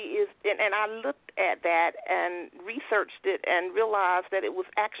really is, and I looked at that and researched it and realized that it was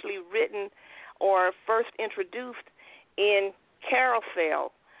actually written or first introduced in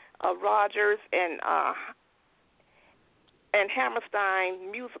Carousel, Rodgers and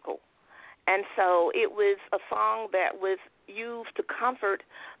Hammerstein musical. And so it was a song that was used to comfort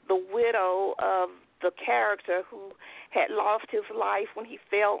the widow of the character who had lost his life when he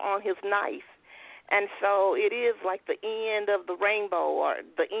fell on his knife. And so it is like the end of the rainbow or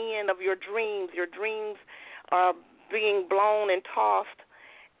the end of your dreams. Your dreams are being blown and tossed,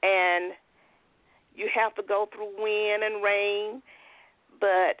 and you have to go through wind and rain.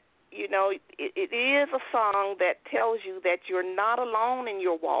 But, it is a song that tells you that you're not alone in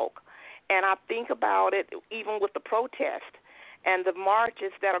your walk. And I think about it even with the protest and the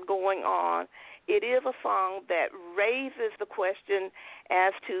marches that are going on. It is a song that raises the question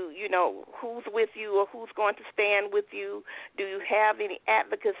as to, who's with you or who's going to stand with you. Do you have any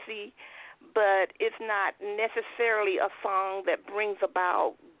advocacy? But it's not necessarily a song that brings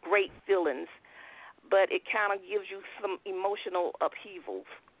about great feelings, but it kind of gives you some emotional upheavals.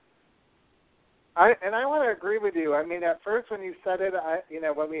 I want to agree with you. I mean, at first when you said it,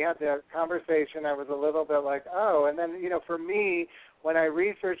 when we had the conversation, I was a little bit like, oh. And then, for me, when I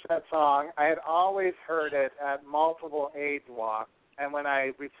researched that song, I had always heard it at multiple AIDS walks. And when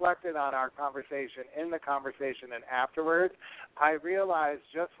I reflected on our conversation, in the conversation and afterwards, I realized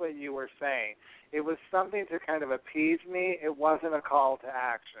just what you were saying. It was something to kind of appease me. It wasn't a call to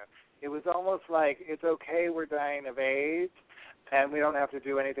action. It was almost like, it's okay, we're dying of AIDS, and we don't have to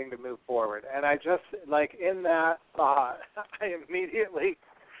do anything to move forward. And I just, like, in that thought, I immediately,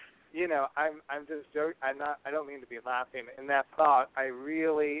 I'm just joking. I don't mean to be laughing. In that thought, I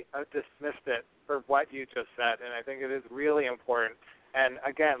really dismissed it for what you just said, and I think it is really important. And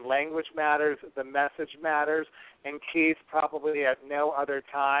again, language matters, the message matters, and Keith, probably at no other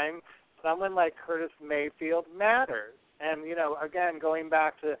time, someone like Curtis Mayfield matters. And, again, going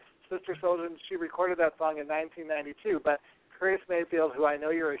back to Sister Soldier, she recorded that song in 1992, but Curtis Mayfield, who I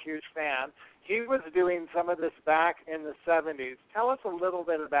know you're a huge fan, he was doing some of this back in the 70s. Tell us a little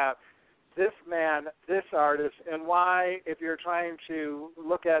bit about this man, this artist, and why, if you're trying to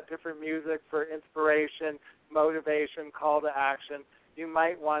look at different music for inspiration, motivation, call to action, you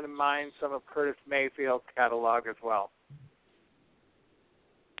might want to mine some of Curtis Mayfield's catalog as well.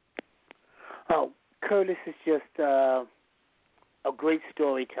 Oh, Curtis is just a great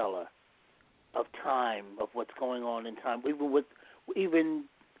storyteller of time, of what's going on in time, even with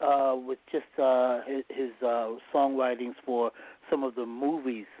just his songwritings for some of the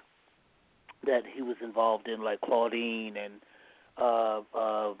movies that he was involved in, like Claudine and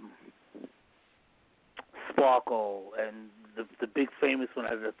Sparkle, and the big famous one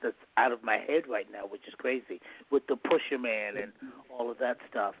that's out of my head right now, which is crazy, with the Pusher Man and all of that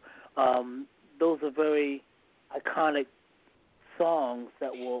stuff. Those are very iconic songs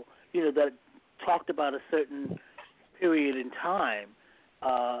that will, that talked about a certain period in time,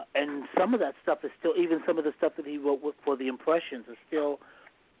 and some of that stuff is still, even some of the stuff that he wrote for the Impressions is still,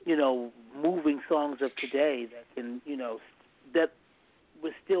 moving songs of today that can, that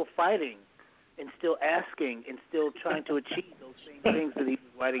we're still fighting and still asking and still trying to achieve those same things that he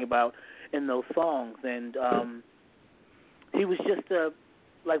was writing about in those songs. And he was just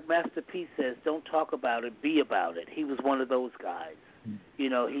like Master P says, don't talk about it, be about it. He was one of those guys. He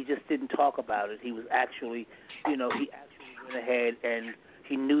just didn't talk about it. He was actually, he actually went ahead and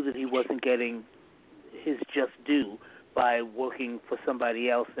he knew that he wasn't getting his just due by working for somebody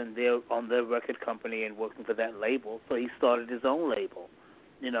else and on their record company and working for that label. So he started his own label.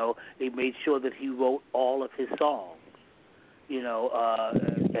 He made sure that he wrote all of his songs,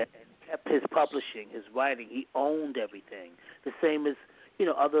 and kept his publishing, his writing. He owned everything. The same as,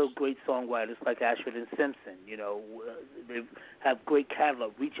 other great songwriters like Ashford and Simpson. They have great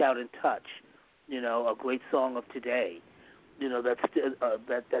catalog. Reach Out and Touch. A great song of today.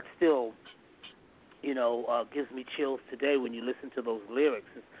 That still gives me chills today when you listen to those lyrics.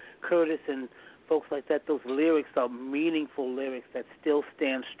 It's Curtis and folks like that. Those lyrics are meaningful lyrics that still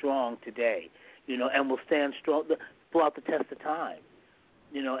stand strong today. And will stand strong throughout the test of time.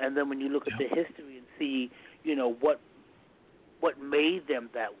 And then when you look at the history and see, what made them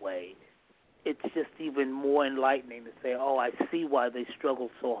that way, it's just even more enlightening to say, oh, I see why they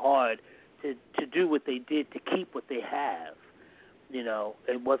struggled so hard to do what they did, to keep what they have.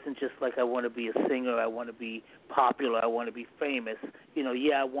 It wasn't just like I want to be a singer, I want to be popular, I want to be famous.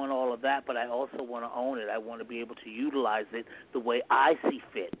 I want all of that, but I also want to own it. I want to be able to utilize it the way I see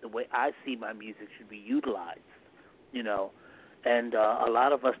fit, the way I see my music should be utilized. And a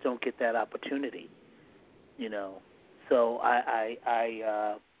lot of us don't get that opportunity. So I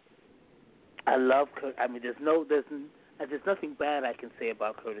love Kurt. I mean, there's nothing bad I can say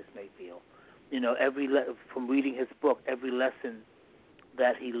about Curtis Mayfield. From reading his book, every lesson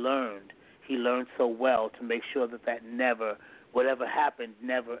that he learned so well to make sure that never, whatever happened,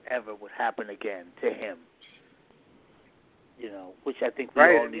 never ever would happen again to him. Which I think we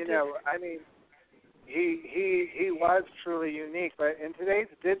all need to. I mean, he was truly unique, but in today's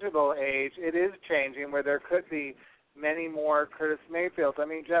digital age, it is changing where there could be many more Curtis Mayfields. I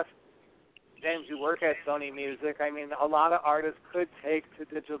mean, James, you work at Sony Music. I mean, a lot of artists could take to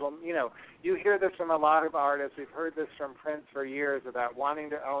digital. You hear this from a lot of artists. We've heard this from Prince for years about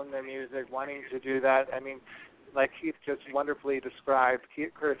wanting to own their music, wanting to do that. I mean, like Keith just wonderfully described,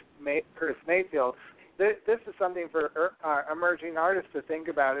 Curtis Mayfield. This is something for emerging artists to think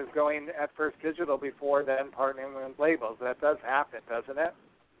about, is going at first digital before then partnering with labels. That does happen, doesn't it?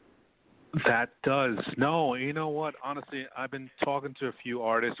 That does. No, you know what? Honestly, I've been talking to a few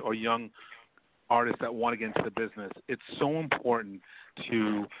artists or young artists that want to get into the business. It's so important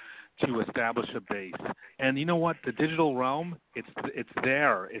to establish a base. And you know what? The digital realm, it's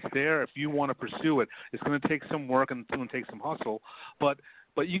there. It's there if you want to pursue it. It's going to take some work and it's going to take some hustle, but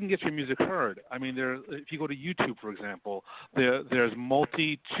you can get your music heard. I mean, if you go to YouTube, for example, there's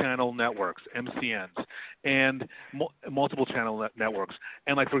multi-channel networks, MCNs, and multiple channel networks.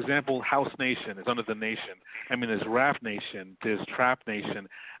 And like, for example, House Nation is under the Nation. I mean, there's Rap Nation, there's Trap Nation.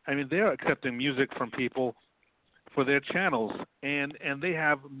 I mean, they're accepting music from people for their channels, and they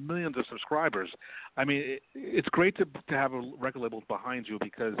have millions of subscribers. I mean, it's great to have a record label behind you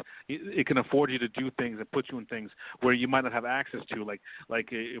because it can afford you to do things and put you in things where you might not have access to, like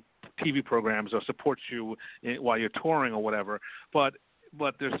TV programs, or support you while you're touring or whatever. But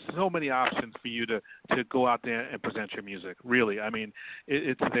there's so many options for you to go out there and present your music. Really, I mean,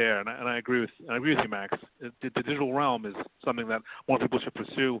 it's there, and I agree with you, Max. The digital realm is something that more people should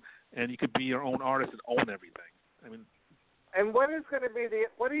pursue, and you could be your own artist and own everything. I mean, and what is going to be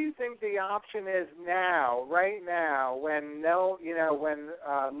what do you think the option is now, right now, when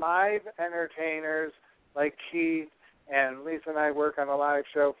live entertainers like Keith and Lisa and I work on a live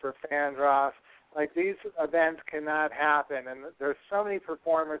show for Fandross, like these events cannot happen, and there's so many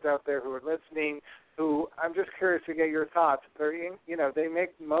performers out there who are listening who I'm just curious to get your thoughts. They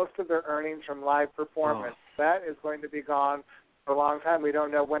make most of their earnings from live performance. Oh. That is going to be gone for a long time. We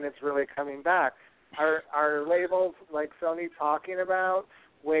don't know when it's really coming back. Are labels like Sony talking about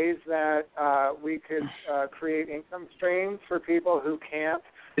ways that we could create income streams for people who can't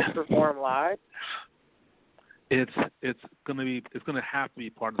perform live? It's going to have to be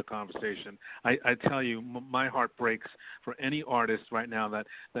part of the conversation. I tell you, my heart breaks for any artist right now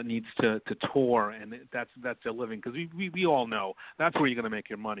that needs to tour, and that's their living, because we all know that's where you're going to make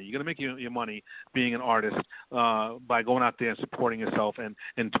your money. You're going to make your money being an artist by going out there and supporting yourself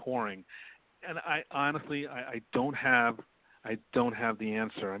and touring. And I honestly don't have the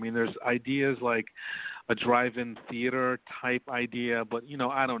answer. I mean, there's ideas like a drive-in theater type idea, but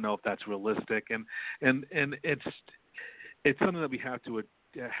I don't know if that's realistic. And it's something that we have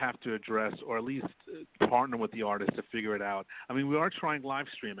to address, or at least partner with the artist to figure it out. I mean, we are trying live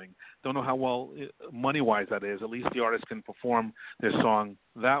streaming. Don't know how well money-wise that is. At least the artist can perform their song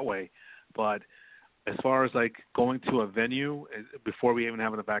that way, but as far as like going to a venue before we even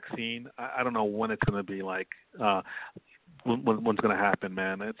have a vaccine, I don't know when it's going to be like. When's going to happen,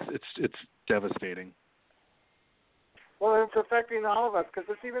 man? It's devastating. Well, it's affecting all of us, because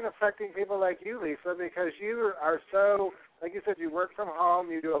it's even affecting people like you, Lisa, because you are so, like you said, you work from home,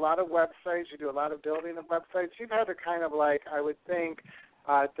 you do a lot of websites, you do a lot of building of websites. You've had to kind of like, I would think,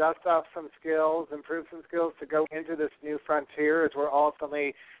 dust off some skills, improve some skills to go into this new frontier as we're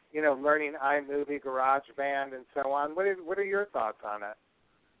ultimately, learning iMovie, GarageBand, and so on. What are your thoughts on it?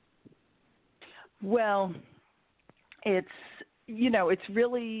 Well, it's it's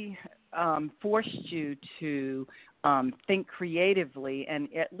really forced you to think creatively, and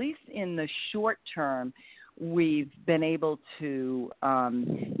at least in the short term, we've been able to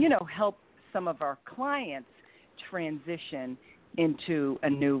help some of our clients transition into a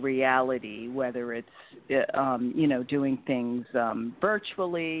new reality, whether it's doing things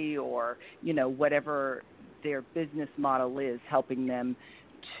virtually or whatever their business model is, helping them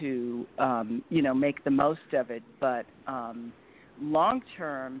to make the most of it. But long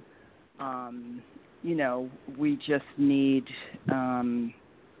term, we just need.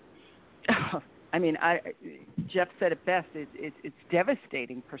 Jeff said it best. It's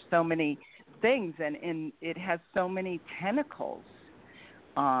devastating for so many things, and it has so many tentacles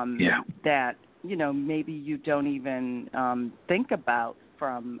that maybe you don't even think about,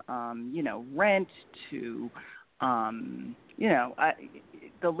 from rent to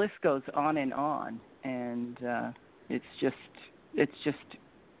the list goes on, and it's just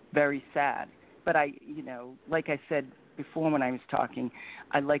very sad. But like I said before when I was talking,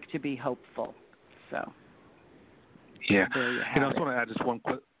 I like to be hopeful. So yeah, I just want to add just one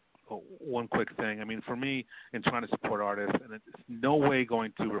quick thing. I mean, for me, in trying to support artists, and it's no way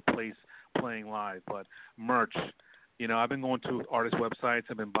going to replace playing live, but merch. I've been going to artist websites.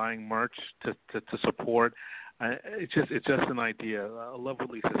 I've been buying merch to support. It's just an idea. I love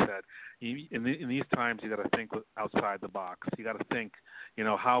what Lisa said. In these times, you got to think outside the box. You got to think,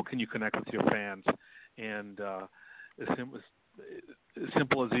 how can you connect with your fans? And as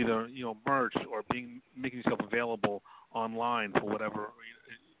simple as either merch or making yourself available online for whatever,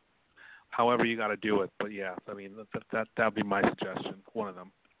 however you got to do it. But yeah, I mean that'd be my suggestion. One of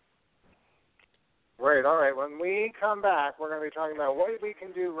them. Great. All right. When we come back, we're going to be talking about what we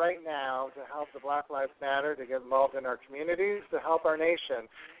can do right now to help the Black Lives Matter, to get involved in our communities, to help our nation,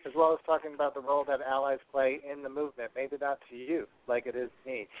 as well as talking about the role that allies play in the movement. Maybe not to you like it is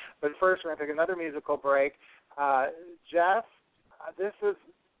me. But first, we're going to take another musical break. Jeff,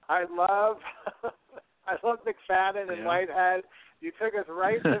 I love McFadden and Whitehead. You took us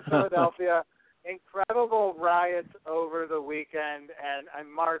right to Philadelphia. Incredible riots over the weekend and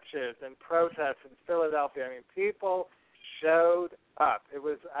marches and protests in Philadelphia. I mean, people showed up. It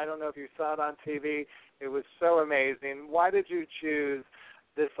was, I don't know if you saw it on TV, it was so amazing. Why did you choose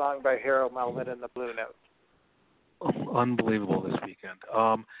this song by Hero Melvin and the Blue Notes? Oh, unbelievable this weekend.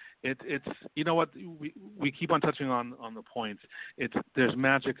 It's you know what, we keep on touching on the points. There's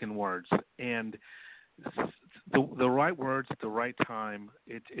magic in words, and the right words at the right time.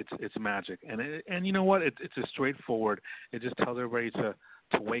 It's magic, and you know what? It's just straightforward. It just tells everybody to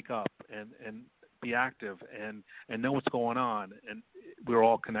wake up and be active and know what's going on, and we're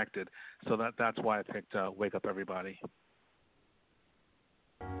all connected. So that's why I picked "Wake Up Everybody."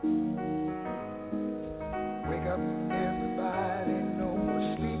 Wake up, everybody! No more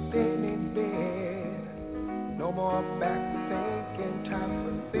sleeping in bed. No more back thinking. Time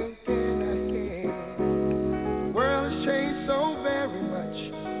for thinking ahead. The world has changed so very much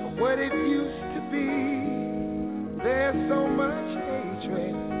from what it used to be. There's so much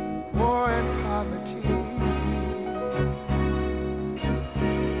hatred, war, and poverty.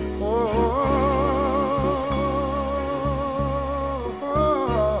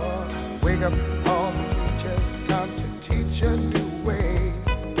 Wake up, all the teachers, time to teach a new way.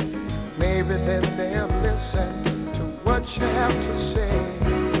 Maybe then they'll listen to what you have to say.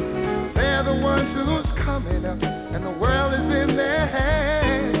 They're the ones who's coming up, and the world is in their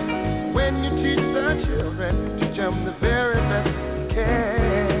hands. When you teach the children, teach them the very best you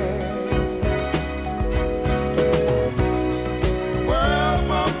can. The world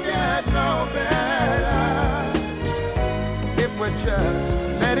won't get no better if we just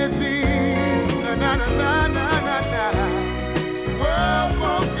let it be. Na, na, na, na, na, na. The world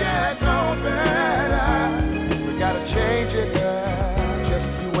won't get no better. We gotta change it, just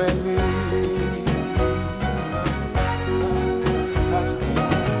you and me.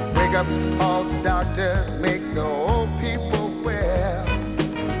 Wake up, all the doctors, make the old people well.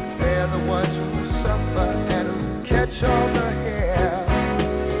 They're the ones who suffer and who catch all the hair.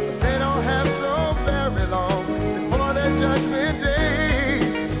 But they don't have so very long before their judgment day.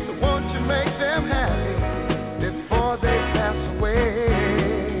 So won't you make them happy before they pass away?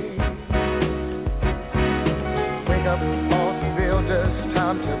 Wake up, all the builders,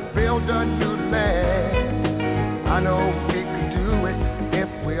 time to build a new land. I know we can do it if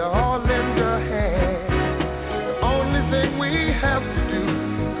we all lend a hand. The only thing we have to do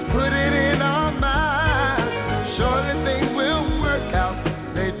is put it in our minds. Surely things will work out.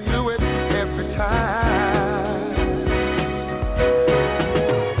 They do it every time.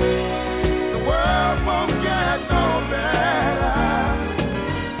 The world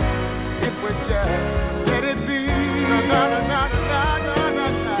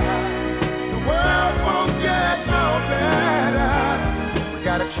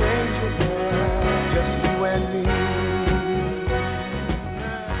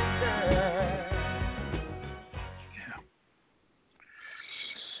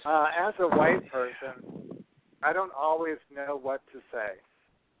As a white person, I don't always know what to say.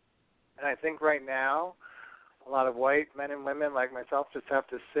 And I think right now, a lot of white men and women like myself just have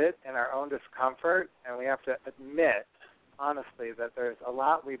to sit in our own discomfort, and we have to admit, honestly, that there's a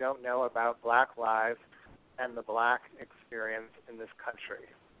lot we don't know about black lives and the black experience in this country.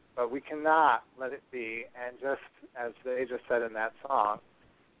 But we cannot let it be, and just as they just said in that song,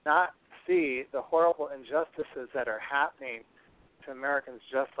 not see the horrible injustices that are happening to Americans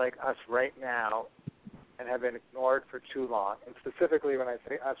just like us right now and have been ignored for too long. And specifically when I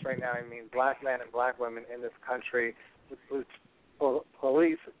say us right now, I mean black men and black women in this country with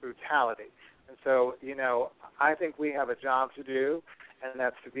police brutality. And so, I think we have a job to do, and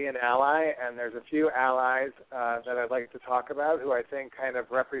that's to be an ally. And there's a few allies that I'd like to talk about who I think kind of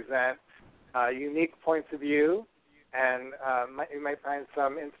represent unique points of view, and you might find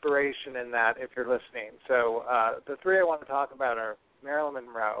some inspiration in that if you're listening. So the three I want to talk about are Marilyn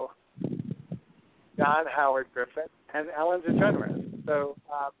Monroe, John Howard Griffin, and Ellen DeGeneres. So,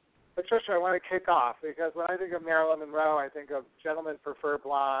 Patricia, I want to kick off because when I think of Marilyn Monroe, I think of Gentlemen Prefer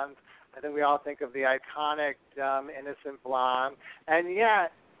Blondes. I think we all think of the iconic, dumb, innocent blonde. And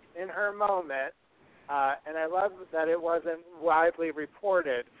yet, in her moment, and I love that it wasn't widely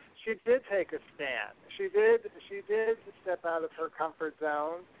reported, she did take a stand. She did step out of her comfort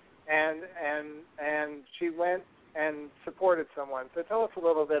zone, and she went and supported someone. So tell us a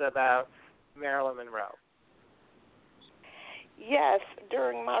little bit about Marilyn Monroe. Yes,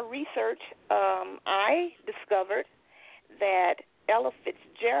 during my research, I discovered that Ella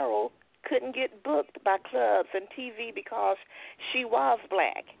Fitzgerald couldn't get booked by clubs and TV because she was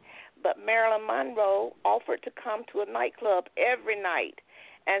black. But Marilyn Monroe offered to come to a nightclub every night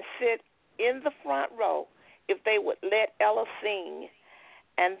and sit in the front row if they would let Ella sing.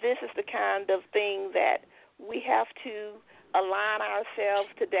 And this is the kind of thing that we have to align ourselves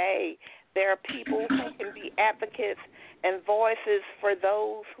today. There are people who can be advocates and voices for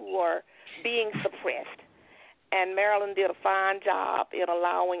those who are being suppressed. And Marilyn did a fine job in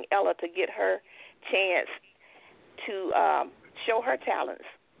allowing Ella to get her chance to show her talents.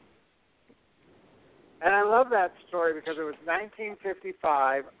 And I love that story because it was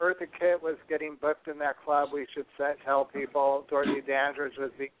 1955. Eartha Kitt was getting booked in that club. We should tell people Dorothy Dandridge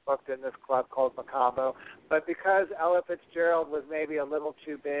was being booked in this club called Macabo. But because Ella Fitzgerald was maybe a little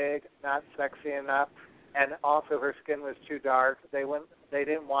too big, not sexy enough, and also her skin was too dark, they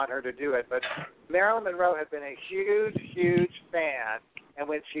didn't want her to do it. But Marilyn Monroe had been a huge, huge fan. And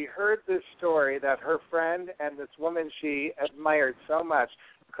when she heard this story that her friend and this woman she admired so much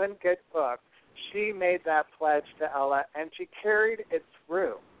couldn't get booked, she made that pledge to Ella, and she carried it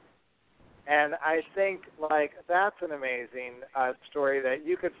through. And I think, that's an amazing story that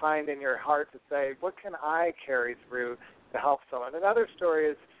you could find in your heart to say, what can I carry through to help someone? Another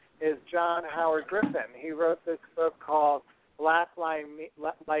story is John Howard Griffin. He wrote this book called Black Like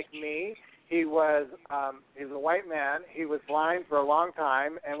Me. He was a white man. He was blind for a long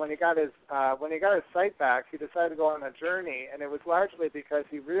time, and when he got his sight back, he decided to go on a journey, and it was largely because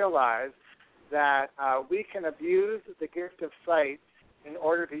he realized that we can abuse the gift of sight in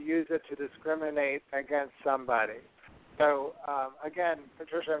order to use it to discriminate against somebody. So, again,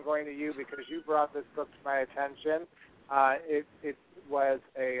 Patricia, I'm going to you because you brought this book to my attention. It was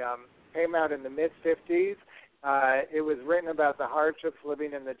came out in the mid-'50s. It was written about the hardships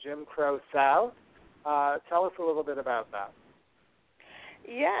living in the Jim Crow South. Tell us a little bit about that.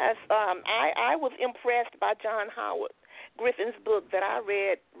 Yes, I was impressed by John Howard Griffin's book that I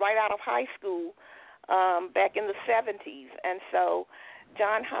read right out of high school back in the 70s. And so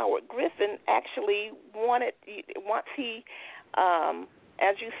John Howard Griffin actually wanted, once he,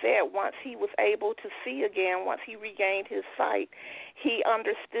 as you said, once he was able to see again, once he regained his sight, he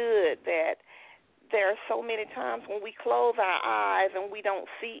understood that there are so many times when we close our eyes and we don't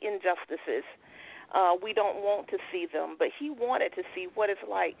see injustices. We don't want to see them, but he wanted to see what it's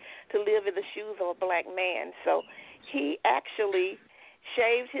like to live in the shoes of a black man. So he actually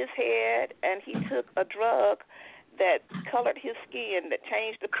shaved his head, and he took a drug that colored his skin, that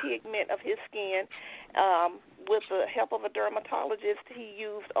changed the pigment of his skin. With the help of a dermatologist, he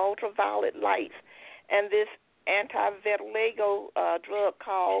used ultraviolet lights and this anti-vitiligo drug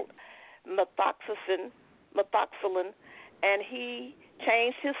called methoxyline, and he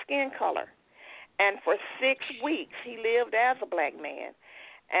changed his skin color. And for 6 weeks, he lived as a black man.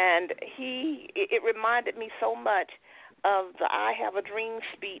 And it reminded me so much of the I Have a Dream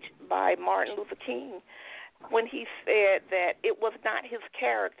speech by Martin Luther King, when he said that it was not his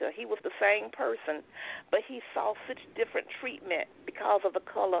character. He was the same person, but he saw such different treatment because of the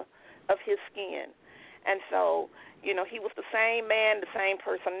color of his skin. And so, you know, he was the same man, the same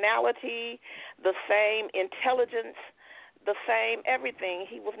personality, the same intelligence, the same everything.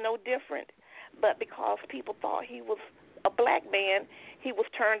 He was no different. But because people thought he was a black man, he was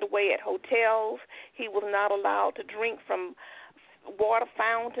turned away at hotels. He was not allowed to drink from water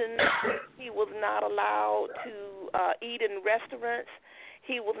fountains. He was not allowed to eat in restaurants.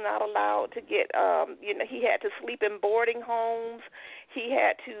 He was not allowed to get, he had to sleep in boarding homes. He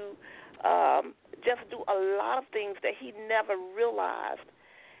had to just do a lot of things that he never realized.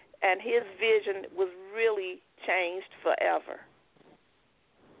 And his vision was really changed forever.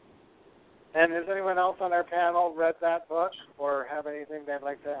 And has anyone else on our panel read that book or have anything they'd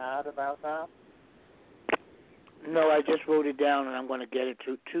like to add about that? No, I just wrote it down, and I'm going to get it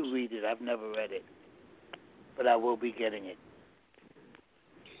to read it. I've never read it, but I will be getting it.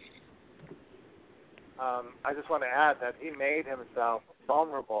 I just want to add that he made himself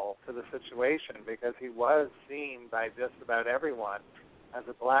vulnerable to the situation because he was seen by just about everyone as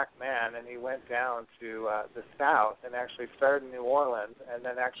a black man, and he went down to the South and actually started in New Orleans and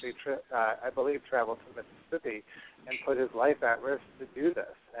then actually, I believe, traveled to Mississippi and put his life at risk to do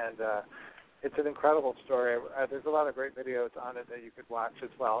this. And it's an incredible story. There's a lot of great videos on it that you could watch as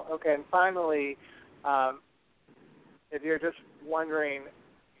well. Okay, and finally, if you're just wondering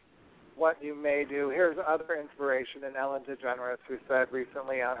what you may do, here's other inspiration in Ellen DeGeneres, who said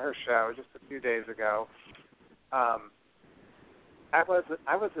recently on her show just a few days ago, I was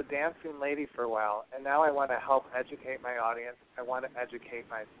a dancing lady for a while, and now I want to help educate my audience. I want to educate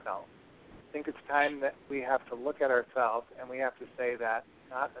myself. I think it's time that we have to look at ourselves and we have to say that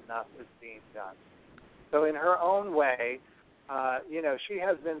not enough is being done. So in her own way, she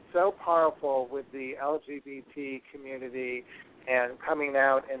has been so powerful with the LGBT community and coming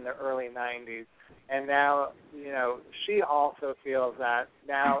out in the early 90s. And now, she also feels that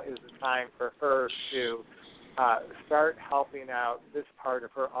now is the time for her to start helping out this part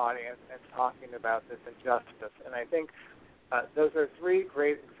of her audience and talking about this injustice. And I think those are three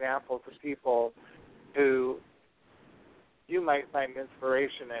great examples of people who you might find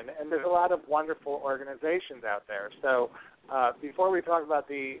inspiration in. And there's a lot of wonderful organizations out there. So before we talk about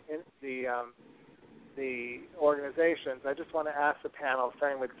the organizations, I just want to ask the panel,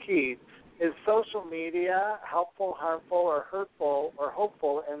 starting with Keith, is social media helpful, harmful, or hurtful or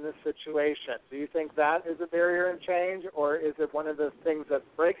hopeful in this situation? Do you think that is a barrier in change, or is it one of the things that's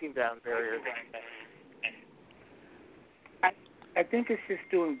breaking down barriers? I think it's just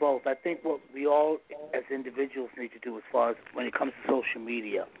doing both. I think what we all as individuals need to do as far as when it comes to social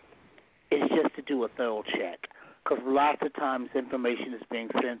media is just to do a thorough check, because lots of times information is being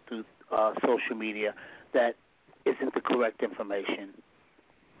sent through social media that isn't the correct information,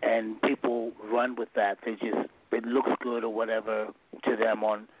 and people run with that. It looks good or whatever to them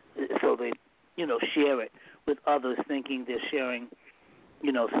so they share it with others, thinking they're sharing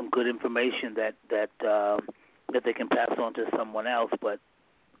some good information that they can pass on to someone else, but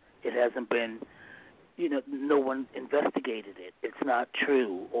it hasn't been, no one investigated it. It's not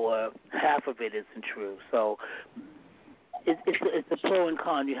true, or half of it isn't true. So it's a pro and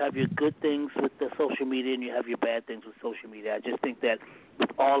con. You have your good things with the social media, and you have your bad things with social media. I just think that with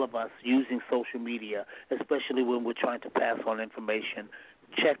all of us using social media, especially when we're trying to pass on information,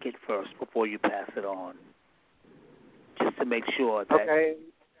 check it first before you pass it on, just to make sure that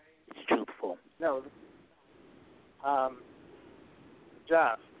it's truthful. No.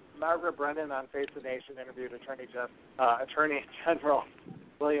 Jeff, Margaret Brennan on Face the Nation interviewed Attorney General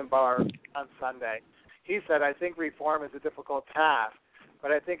William Barr on Sunday. He said, I think reform is a difficult task,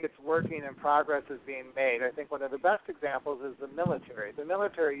 but I think it's working and progress is being made. I think one of the best examples is the military. The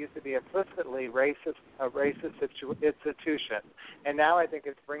military used to be implicitly a racist institution, and now I think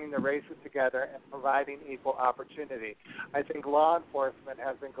it's bringing the races together and providing equal opportunity. I think law enforcement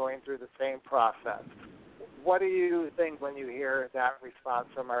has been going through the same process. What do you think when you hear that response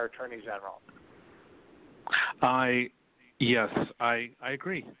from our Attorney General? Yes, I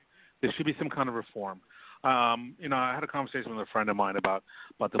agree. There should be some kind of reform. I had a conversation with a friend of mine about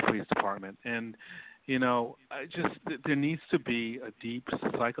the police department, and there needs to be a deep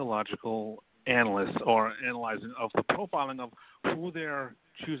psychological analysis analyzing of the profiling of who they're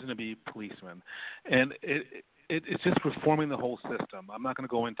choosing to be policemen, and it's just reforming the whole system. I'm not going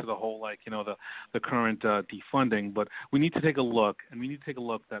to go into the whole the current defunding, but we need to take a look, and we need to take a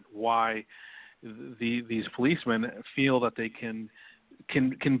look at why these policemen feel that they can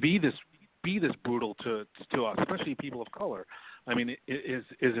be this brutal to us, especially people of color. I mean, is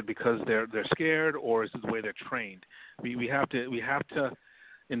it because they're scared, or is it the way they're trained? We have to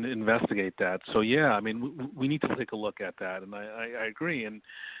investigate that. So yeah, I mean, we need to take a look at that, and I agree. And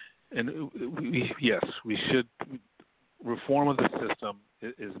And we should. Reform of the system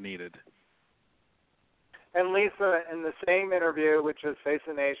is needed. And Lisa, in the same interview, which is Face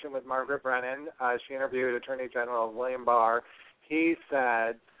the Nation with Margaret Brennan, she interviewed Attorney General William Barr. He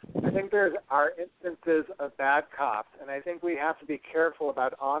said, I think there are instances of bad cops, and I think we have to be careful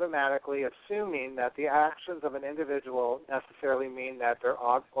about automatically assuming that the actions of an individual necessarily mean that their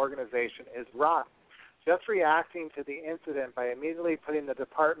organization is rotten. Just reacting to the incident by immediately putting the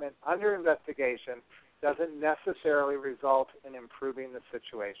department under investigation doesn't necessarily result in improving the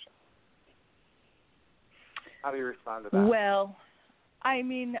situation. How do you respond to that? Well, I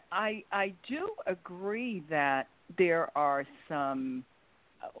mean, I do agree that there are some,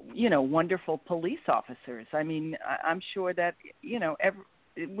 wonderful police officers. I mean, I'm sure that,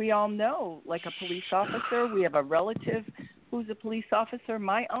 we all know, like a police officer. We have a relative who's a police officer.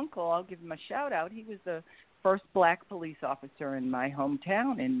 My uncle, I'll give him a shout out. He was the first black police officer in my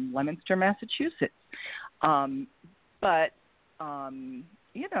hometown in Leominster, Massachusetts.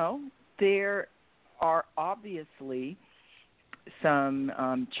 There are obviously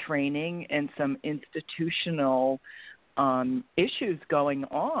some training and some institutional issues going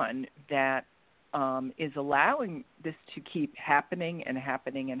on that is allowing this to keep happening and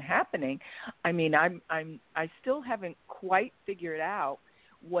happening and happening. I mean, I still haven't quite figured out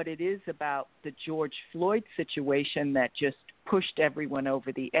what it is about the George Floyd situation that just pushed everyone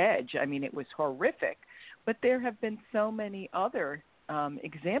over the edge. I mean, it was horrific, but there have been so many other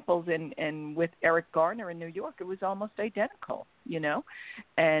examples, and with Eric Garner in New York, it was almost identical,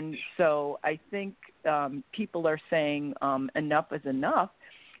 And so I think people are saying enough is enough,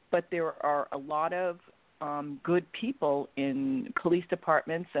 but there are a lot of good people in police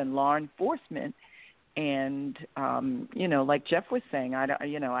departments and law enforcement. And, like Jeff was saying, I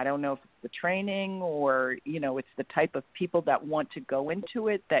don't know if it's the training or, it's the type of people that want to go into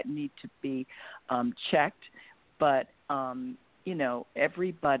it that need to be checked. But,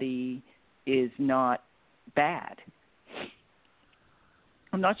 everybody is not bad.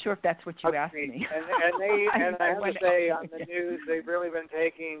 I'm not sure if that's what you asked me. And I have to say, on the news, they've really been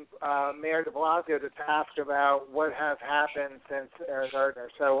taking Mayor de Blasio to task about what has happened since Eric Gardner.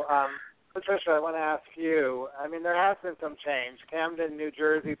 So, Patricia, I want to ask you, I mean, there has been some change. Camden, New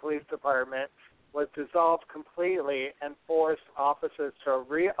Jersey Police Department was dissolved completely and forced officers to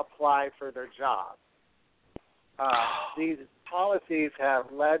reapply for their jobs. These policies have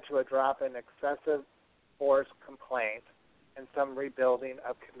led to a drop in excessive force complaints and some rebuilding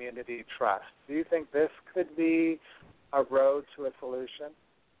of community trust. Do you think this could be a road to a solution?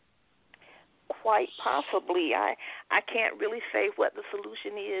 Quite possibly. I can't really say what the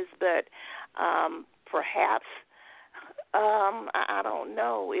solution is, but perhaps I don't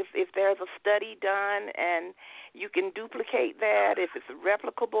know if there's a study done and you can duplicate that, if it's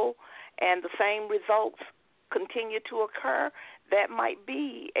replicable and the same results continue to occur, that might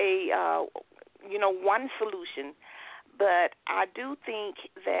be a one solution. But I do think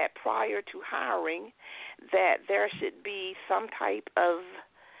that prior to hiring, that there should be some type of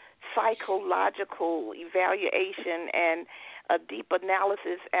psychological evaluation and a deep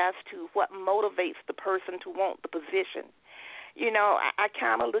analysis as to what motivates the person to want the position. I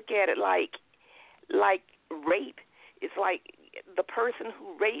kind of look at it like rape. It's like the person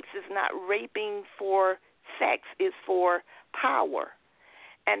who rapes is not raping for sex, is for power.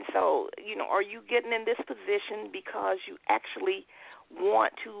 And so, are you getting in this position because you actually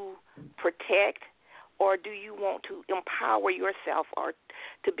want to protect, or do you want to empower yourself or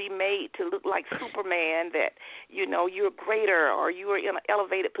to be made to look like Superman, that, you're greater or you are in an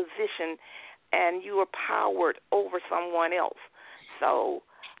elevated position and you are powered over someone else? So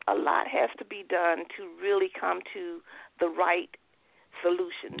a lot has to be done to really come to the right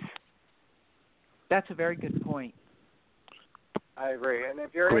solutions. That's a very good point. I agree. And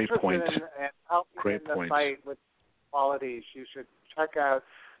if you're interested in helping in the fight with qualities, you should check out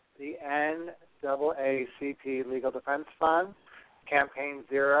the NAACP Legal Defense Fund, Campaign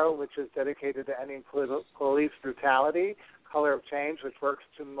Zero, which is dedicated to ending police brutality, Color of Change, which works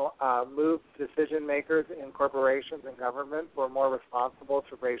to move decision makers in corporations and government who are more responsible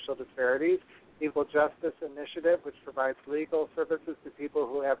to racial disparities, Equal Justice Initiative, which provides legal services to people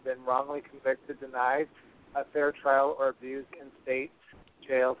who have been wrongly convicted, denied a fair trial, or abused in state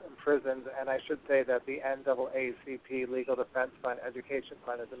jails and prisons. And I should say that the NAACP Legal Defense Fund Education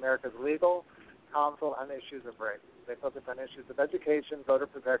Fund is America's legal counsel on issues of race. They focus on issues of education, voter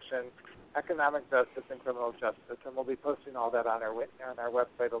protection, economic justice, and criminal justice. And we'll be posting all that on our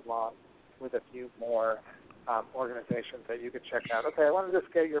website, along with a few more organizations that you could check out. Okay, I want to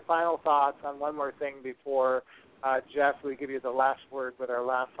just get your final thoughts on one more thing before Jeff, we give you the last word with our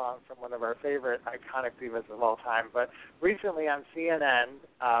last song from one of our favorite iconic divas of all time. But recently on CNN,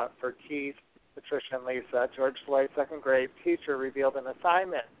 for Keith, Patricia, and Lisa, George Floyd's second grade teacher revealed an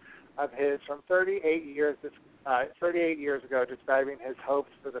assignment of his from 38 years ago describing his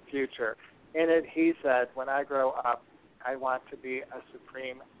hopes for the future. In it, he said, "When I grow up, I want to be a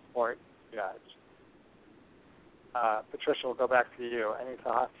Supreme Court judge." Patricia, we'll go back to you. Any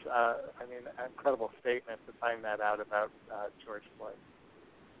thoughts? An incredible statement to find that out about George Floyd.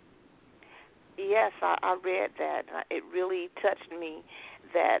 Yes, I read that. It really touched me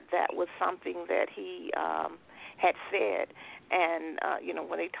that was something that he had said. And,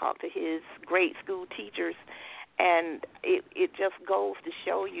 when they talked to his grade school teachers, and it just goes to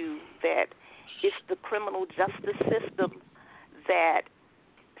show you that it's the criminal justice system that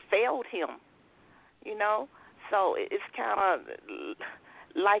failed him, So it's kind of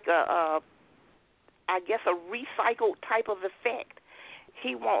like a recycled type of effect.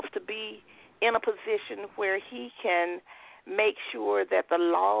 He wants to be in a position where he can make sure that the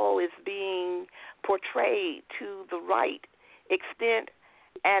law is being portrayed to the right extent,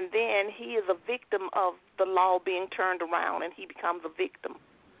 and then he is a victim of the law being turned around, and he becomes a victim.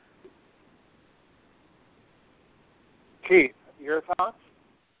 Keith, your thoughts?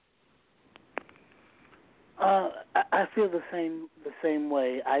 I feel the same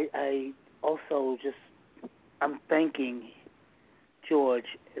way. I also I'm thanking George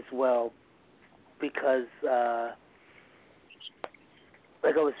as well because, like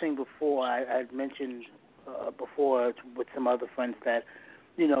I was saying before, I'd mentioned before with some other friends that,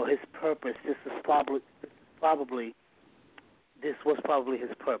 his purpose. This was probably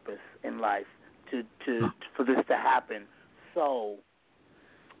his purpose in life for this to happen, so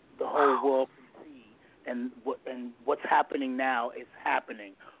the whole world can see. And what's happening now is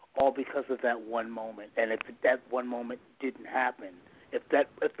happening all because of that one moment. And if that one moment didn't happen, if the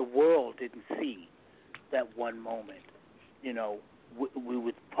world didn't see that one moment, we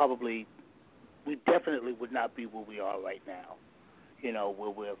definitely would not be where we are right now. Where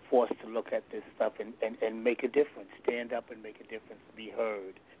we're forced to look at this stuff and make a difference, stand up and make a difference, be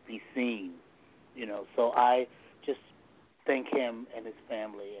heard, be seen. So I just thank him and his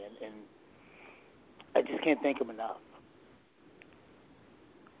family, and I just can't thank him enough.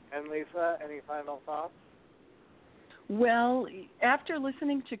 And Lisa, any final thoughts? Well, after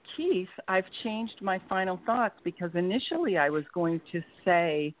listening to Keith, I've changed my final thoughts because initially I was going to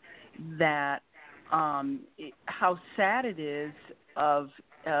say that how sad it is of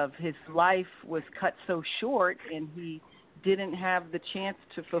his life was cut so short and he didn't have the chance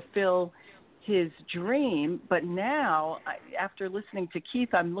to fulfill his dream. But now, after listening to Keith,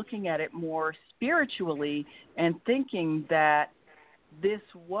 I'm looking at it more spiritually and thinking that this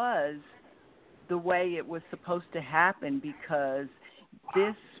was the way it was supposed to happen, because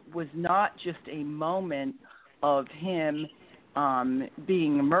this was not just a moment of him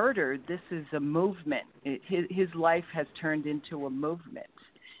being murdered. This is a movement. His life has turned into a movement.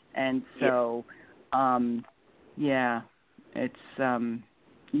 And so, I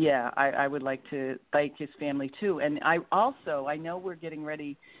would like to thank his family too. And I know we're getting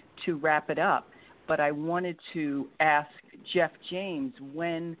ready to wrap it up, but I wanted to ask Jeff James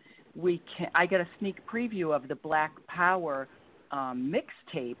when I got a sneak preview of the Black Power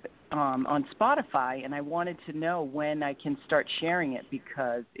mixtape on Spotify, and I wanted to know when I can start sharing it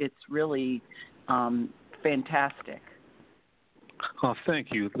because it's really fantastic. Oh,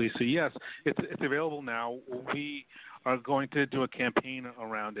 thank you, Lisa. Yes, it's available now. We are going to do a campaign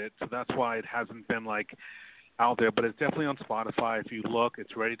around it, so that's why it hasn't been out there, but it's definitely on Spotify. If you look,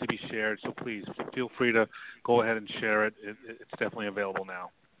 it's ready to be shared, so please feel free to go ahead and share it. It's definitely available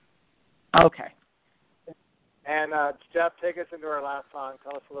now. Okay. And Jeff, take us into our last song.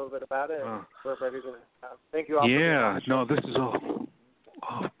 Tell us a little bit about it. We're ready to thank you all. This is all.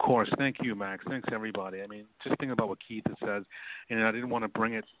 Of course. Thank you, Max. Thanks, everybody. I mean, just think about what Keith has said, and I didn't want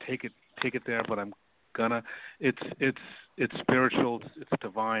to take it there, but I'm gonna. It's spiritual. It's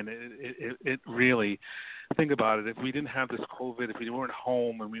divine. It really. Think about it. If we didn't have this COVID, if we weren't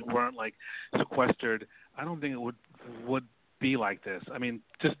home and we weren't sequestered, I don't think it would be like this. I mean,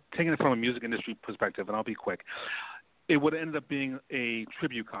 just taking it from a music industry perspective, and I'll be quick, it would end up being a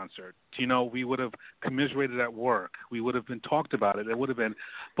tribute concert. We would have commiserated at work. We would have been talked about it. It would have been,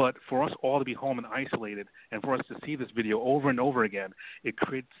 but for us all to be home and isolated, and for us to see this video over and over again, it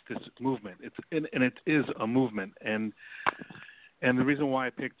creates this movement. And it is a movement. And And the reason why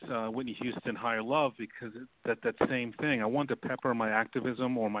I picked Whitney Houston, Higher Love, because that same thing. I wanted to pepper my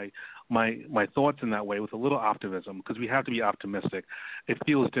activism or my thoughts in that way with a little optimism, because we have to be optimistic. It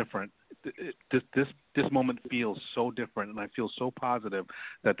feels different. This moment feels so different, and I feel so positive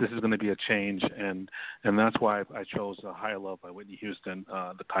that this is going to be a change, and that's why I chose Higher Love by Whitney Houston,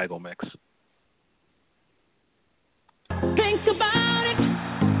 the title mix. Think about it.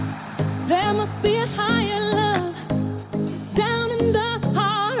 There must be a higher love down in the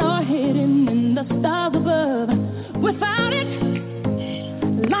heart or hidden in the stars above. Without it,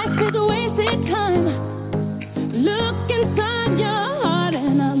 life is a wasted time. Look inside your heart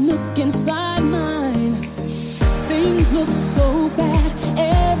and I'll look inside mine. Things look so bad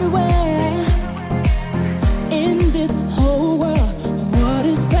everywhere in this whole world. What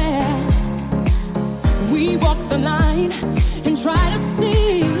is fair? We walk the line and try to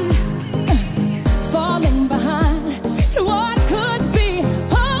see, falling behind what could be.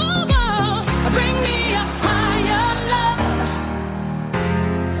 Oh, bring me a higher love.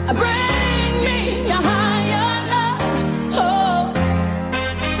 Bring me a higher